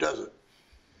 who does it?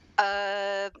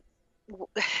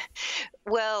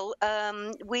 Well,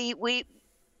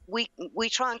 we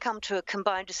try and come to a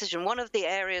combined decision. One of the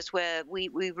areas where we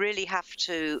really have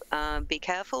to be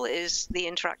careful is the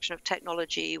interaction of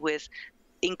technology with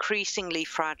increasingly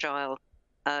fragile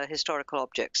historical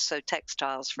objects, so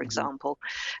textiles, for example.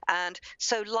 And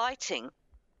so lighting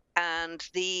and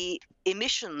the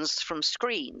emissions from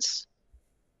screens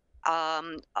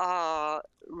are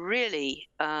really,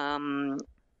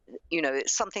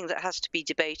 it's something that has to be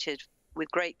debated with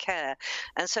great care.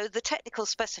 And so the technical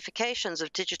specifications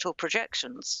of digital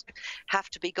projections have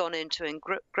to be gone into in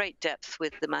great depth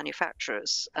with the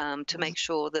manufacturers to make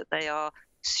sure that they are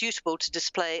suitable to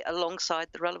display alongside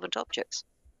the relevant objects.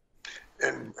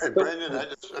 And Brendan,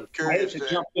 I'm curious.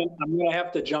 I'm going to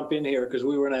have to jump in here because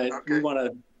we want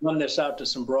to run this out to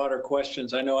some broader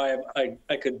questions. I know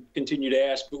I could continue to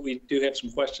ask, but we do have some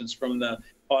questions from the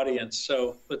audience.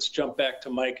 So let's jump back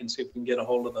to Mike and see if we can get a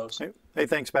hold of those. Hey,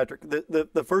 thanks, Patrick.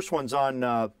 The first one's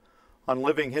on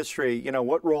living history.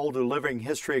 What role do living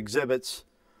history exhibits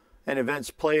and events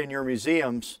play in your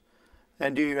museums?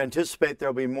 And do you anticipate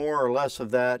there'll be more or less of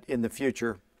that in the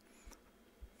future?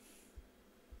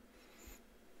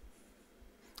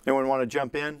 Anyone want to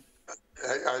jump in?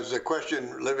 As the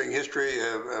question, living history,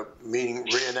 meaning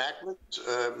reenactments?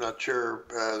 I'm not sure.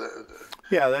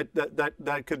 Yeah,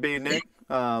 that could be Nick.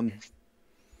 Or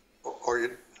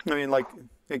you. I mean, like,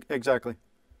 exactly.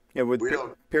 Yeah, with We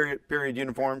don't. period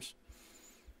uniforms.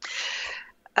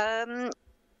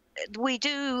 We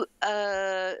do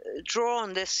draw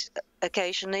on this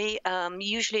occasionally,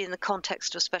 usually in the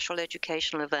context of special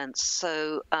educational events.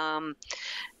 So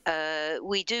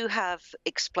we do have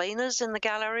explainers in the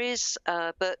galleries,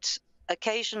 but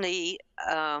occasionally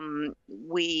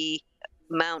we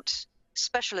mount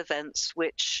special events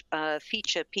which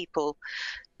feature people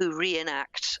who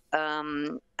reenact.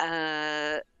 But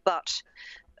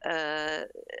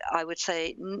I would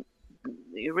say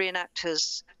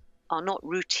reenactors are not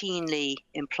routinely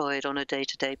employed on a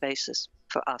day-to-day basis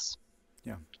for us.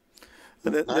 Yeah.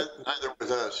 Neither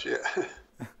with us, yeah.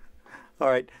 All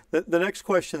right. The next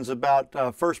question's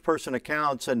about first-person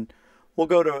accounts, and we'll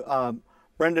go to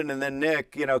Brendan and then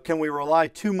Nick. You know, can we rely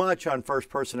too much on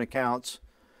first-person accounts,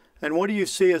 and what do you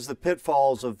see as the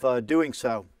pitfalls of doing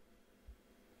so?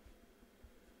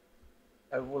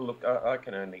 Well, look, I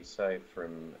can only say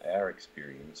from our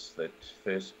experience that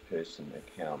first-person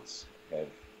accounts have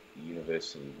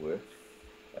universally worked,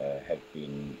 have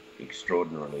been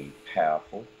extraordinarily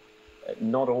powerful.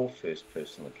 Not all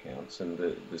first-person accounts, and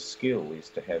the skill is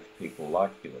to have people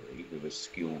like Hilary who are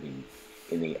skilled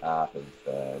in the art of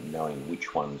knowing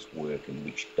which ones work and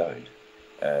which don't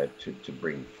to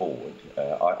bring forward.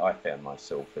 I found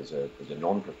myself as a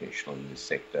non-professional in this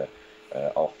sector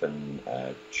often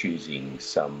choosing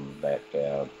some that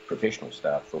our professional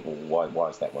staff thought, well, why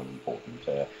is that one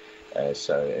important?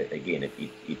 So again,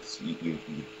 it's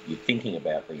you're thinking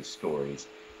about these stories,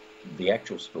 the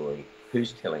actual story,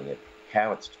 who's telling it,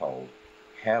 how it's told,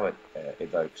 how it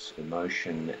evokes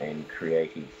emotion and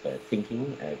creative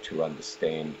thinking to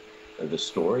understand the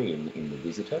story in the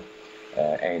visitor,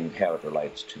 and how it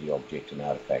relates to the object and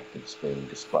artefact that's being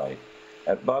displayed.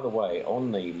 By the way,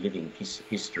 on the living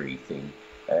history thing,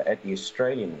 at the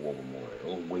Australian War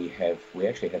Memorial, we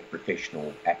actually have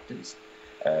professional actors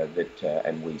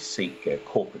and we seek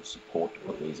corporate support to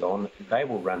put these on. They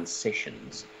will run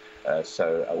sessions.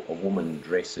 So a woman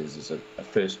dresses as a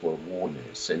First World War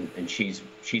nurse, and she's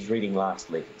reading last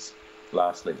letters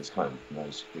home from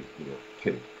those who were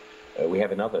killed. We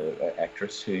have another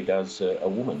actress who does a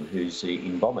woman who's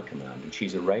in Bomber Command, and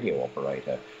she's a radio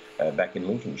operator back in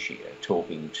Lincolnshire,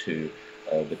 talking to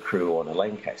the crew on a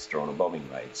Lancaster on a bombing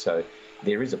raid. So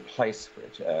there is a place for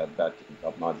it, but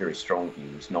my very strong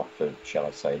view is not for, shall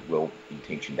I say,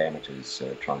 well-intentioned amateurs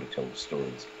trying to tell the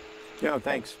stories. Yeah,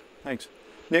 thanks.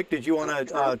 Nick, did you want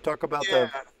to talk about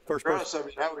the first person? I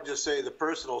mean, I would just say the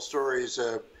personal stories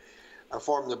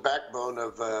form the backbone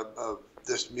of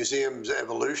this museum's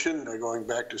evolution, going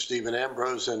back to Stephen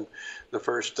Ambrose and the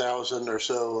first 1,000 or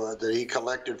so that he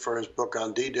collected for his book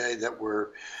on D-Day that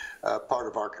were part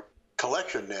of our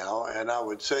collection now. And I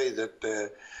would say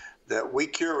that that we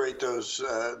curate those,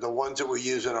 the ones that we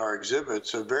use in our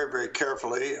exhibits, very, very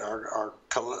carefully. Our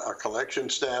collection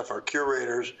staff, our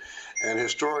curators, and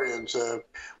historians,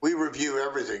 we review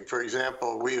everything. For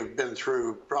example, we have been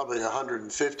through probably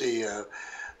 150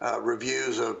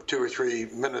 reviews of 2 or 3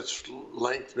 minutes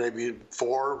length, maybe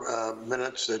 4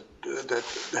 minutes that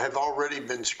have already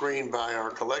been screened by our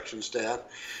collection staff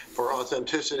for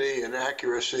authenticity and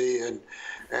accuracy.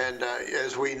 And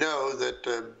as we know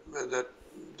that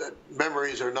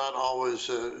memories are not always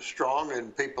strong,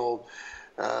 and people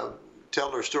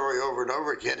tell their story over and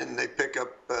over again, and they pick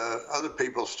up other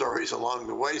people's stories along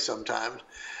the way sometimes.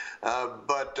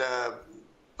 But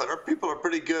our people are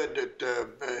pretty good at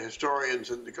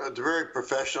historians, and they're very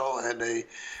professional, and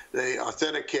they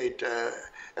authenticate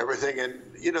everything. And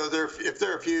you know, if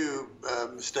there are a few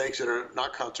mistakes that are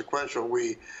not consequential,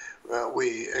 we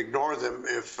ignore them.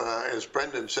 If, as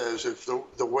Brendan says, if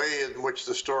the way in which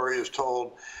the story is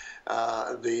told,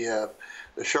 the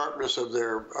sharpness of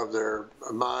their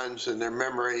minds and their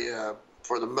memory,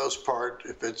 for the most part,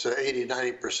 if it's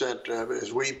 80–90%,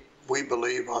 as we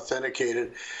believe,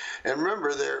 authenticated. And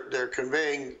remember, they're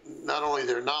conveying not only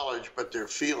their knowledge but their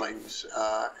feelings,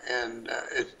 and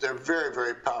they're very,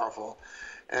 very powerful.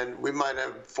 And we might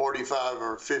have 45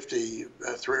 or 50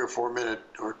 3 or 4 minute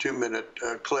or 2 minute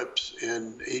clips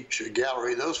in each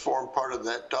gallery. Those form part of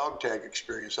that dog tag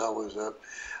experience I was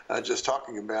just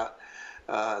talking about,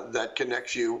 that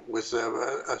connects you with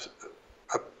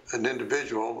an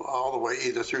individual all the way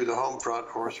either through the home front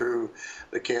or through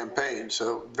the campaign.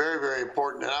 So very, very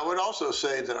important. And I would also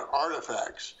say that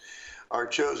artifacts are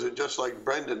chosen, just like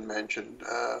Brendan mentioned,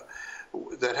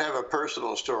 that have a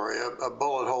personal story, a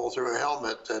bullet hole through a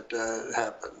helmet that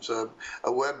happens,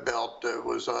 a web belt that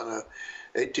was on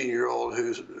 18-year-old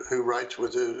who writes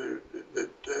with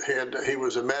he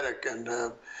was a medic, and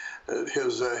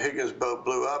his Higgins boat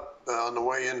blew up on the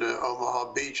way into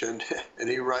Omaha Beach, and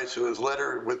he writes to his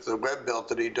letter with the web belt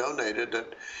that he donated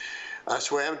that I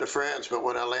swam to France, but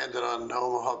when I landed on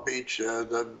Omaha Beach,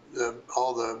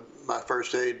 my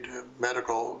first aid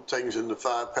medical things in the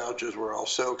 5 pouches were all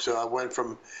soaked. So I went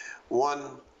from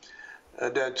one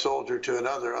dead soldier to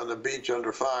another on the beach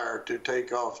under fire to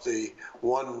take off the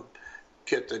one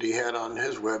kit that he had on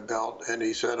his web belt. And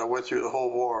he said, I went through the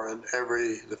whole war, and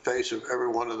the face of every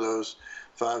one of those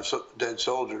 5 dead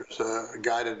soldiers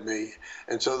guided me.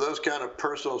 And so those kind of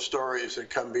personal stories that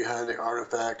come behind the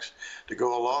artifacts to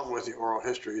go along with the oral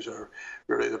histories are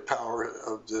really the power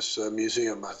of this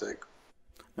museum, I think.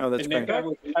 No, that's Nick,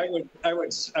 great. I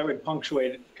would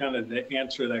punctuate kind of the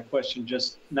answer to that question,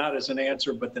 just not as an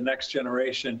answer, but the next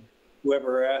generation,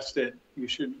 whoever asked it, you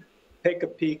should take a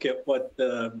peek at what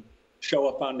the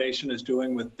Shoah Foundation is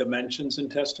doing with dimensions in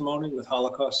testimony with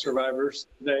Holocaust survivors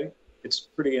today. It's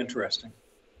pretty interesting.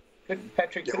 Good.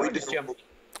 Patrick, can I just jump?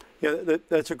 Yeah,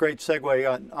 that's a great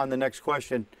segue on the next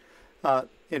question.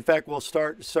 In fact, we'll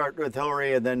start with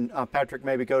Hilary, and then Patrick,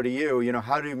 maybe go to you. You know,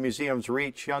 how do museums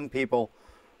reach young people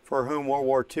for whom World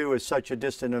War II is such a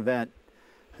distant event?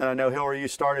 And I know, Hilary, you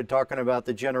started talking about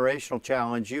the generational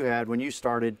challenge you had when you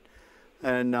started,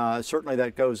 and certainly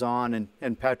that goes on.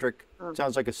 And Patrick,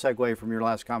 sounds like a segue from your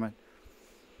last comment.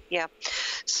 Yeah.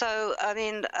 So, I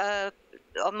mean,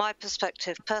 on my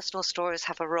perspective, personal stories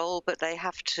have a role, but they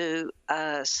have to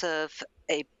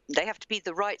they have to be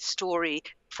the right story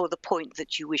for the point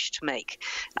that you wish to make.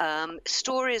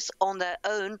 Stories on their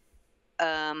own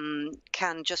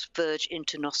can just verge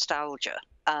into nostalgia.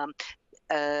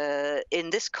 In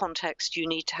this context, you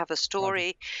need to have a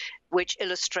story which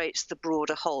illustrates the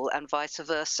broader whole and vice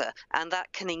versa, and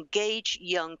that can engage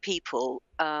young people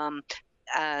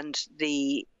and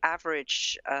the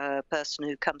average person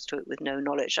who comes to it with no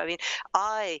knowledge. I mean,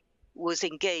 I was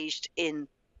engaged in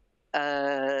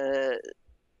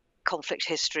conflict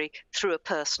history through a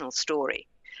personal story,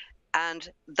 and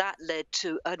that led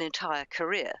to an entire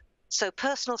career. So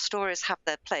personal stories have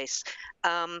their place,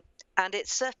 and it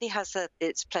certainly has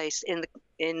its place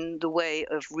in the way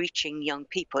of reaching young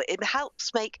people. It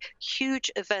helps make huge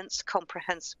events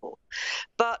comprehensible,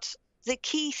 but the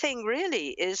key thing really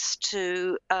is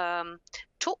to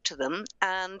talk to them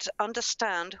and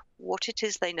understand what it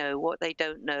is they know, what they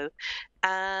don't know,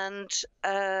 and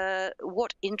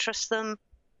what interests them,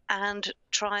 and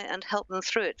try and help them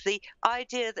through it. The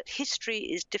idea that history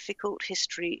is difficult,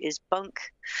 history is bunk,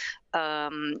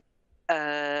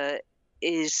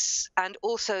 is, and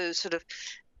also sort of,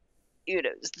 you know,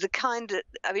 the kind of,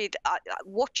 I mean,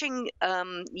 watching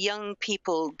young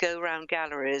people go around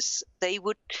galleries, they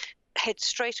would head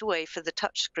straight away for the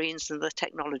touch screens and the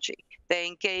technology. They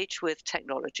engage with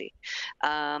technology,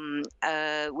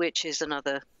 which is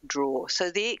another draw. So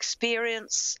the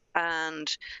experience and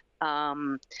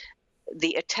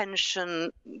the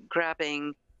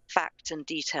attention-grabbing fact and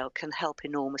detail can help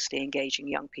enormously engaging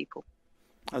young people.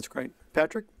 That's great.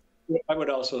 Patrick? I would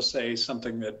also say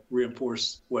something that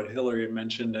reinforced what Hilary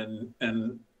mentioned,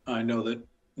 and I know that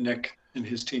Nick and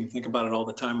his team think about it all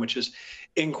the time, which is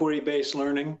inquiry-based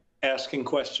learning, asking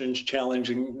questions,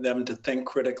 challenging them to think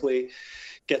critically,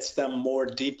 gets them more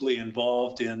deeply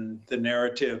involved in the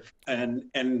narrative and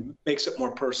makes it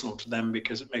more personal to them,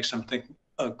 because it makes them think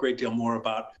a great deal more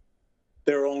about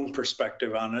their own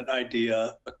perspective on an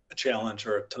idea, a challenge,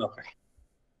 or a topic.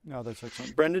 No, that's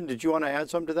excellent. Brendan, did you want to add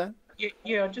something to that?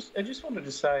 Yeah, I just wanted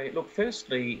to say, look,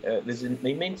 firstly, there's an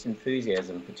immense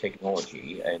enthusiasm for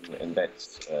technology, and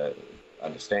that's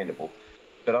understandable.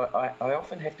 But I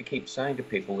often have to keep saying to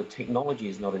people that technology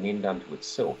is not an end unto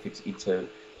itself. It's a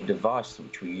device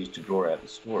which we use to draw out the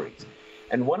stories.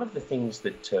 And one of the things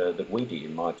that we did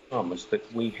in my time was that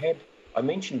I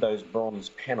mentioned those bronze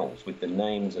panels with the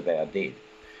names of our dead.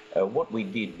 What we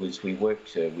did was we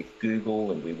worked with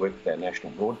Google, and we worked with our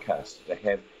national broadcasters to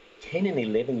have 10 and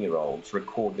 11-year-olds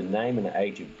record the name and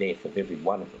age of death of every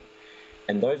one of them.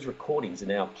 And those recordings are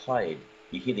now played.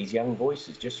 You hear these young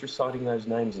voices just reciting those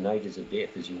names and ages of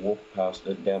death as you walk past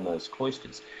down those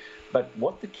cloisters. But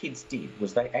what the kids did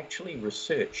was they actually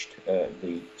researched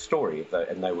the story of those,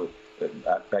 and they were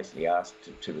basically asked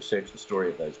to research the story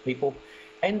of those people,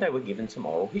 and they were given some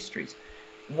oral histories.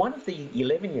 One of the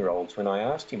 11-year-olds, when I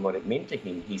asked him what it meant to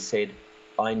him, he said,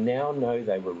 I now know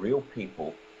they were real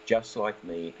people just like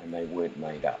me, and they weren't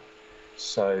made up.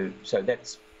 So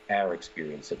that's our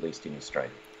experience, at least in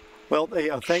Australia. Well,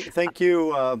 thank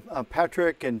you,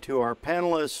 Patrick, and to our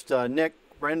panelists, Nick,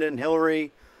 Brendan,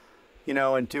 Hilary, you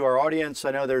know, and to our audience.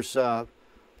 I know there's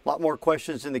lot more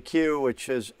questions in the queue, which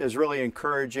is really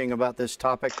encouraging about this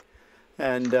topic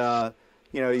and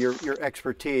your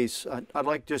expertise. I'd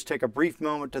like to just take a brief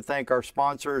moment to thank our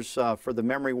sponsors for the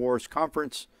Memory Wars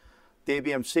Conference, the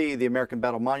ABMC, the American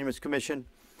Battle Monuments Commission,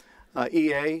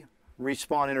 EA,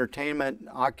 Respawn Entertainment,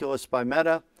 Oculus by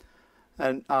Meta,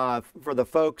 and for the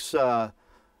folks,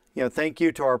 thank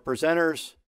you to our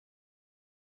presenters,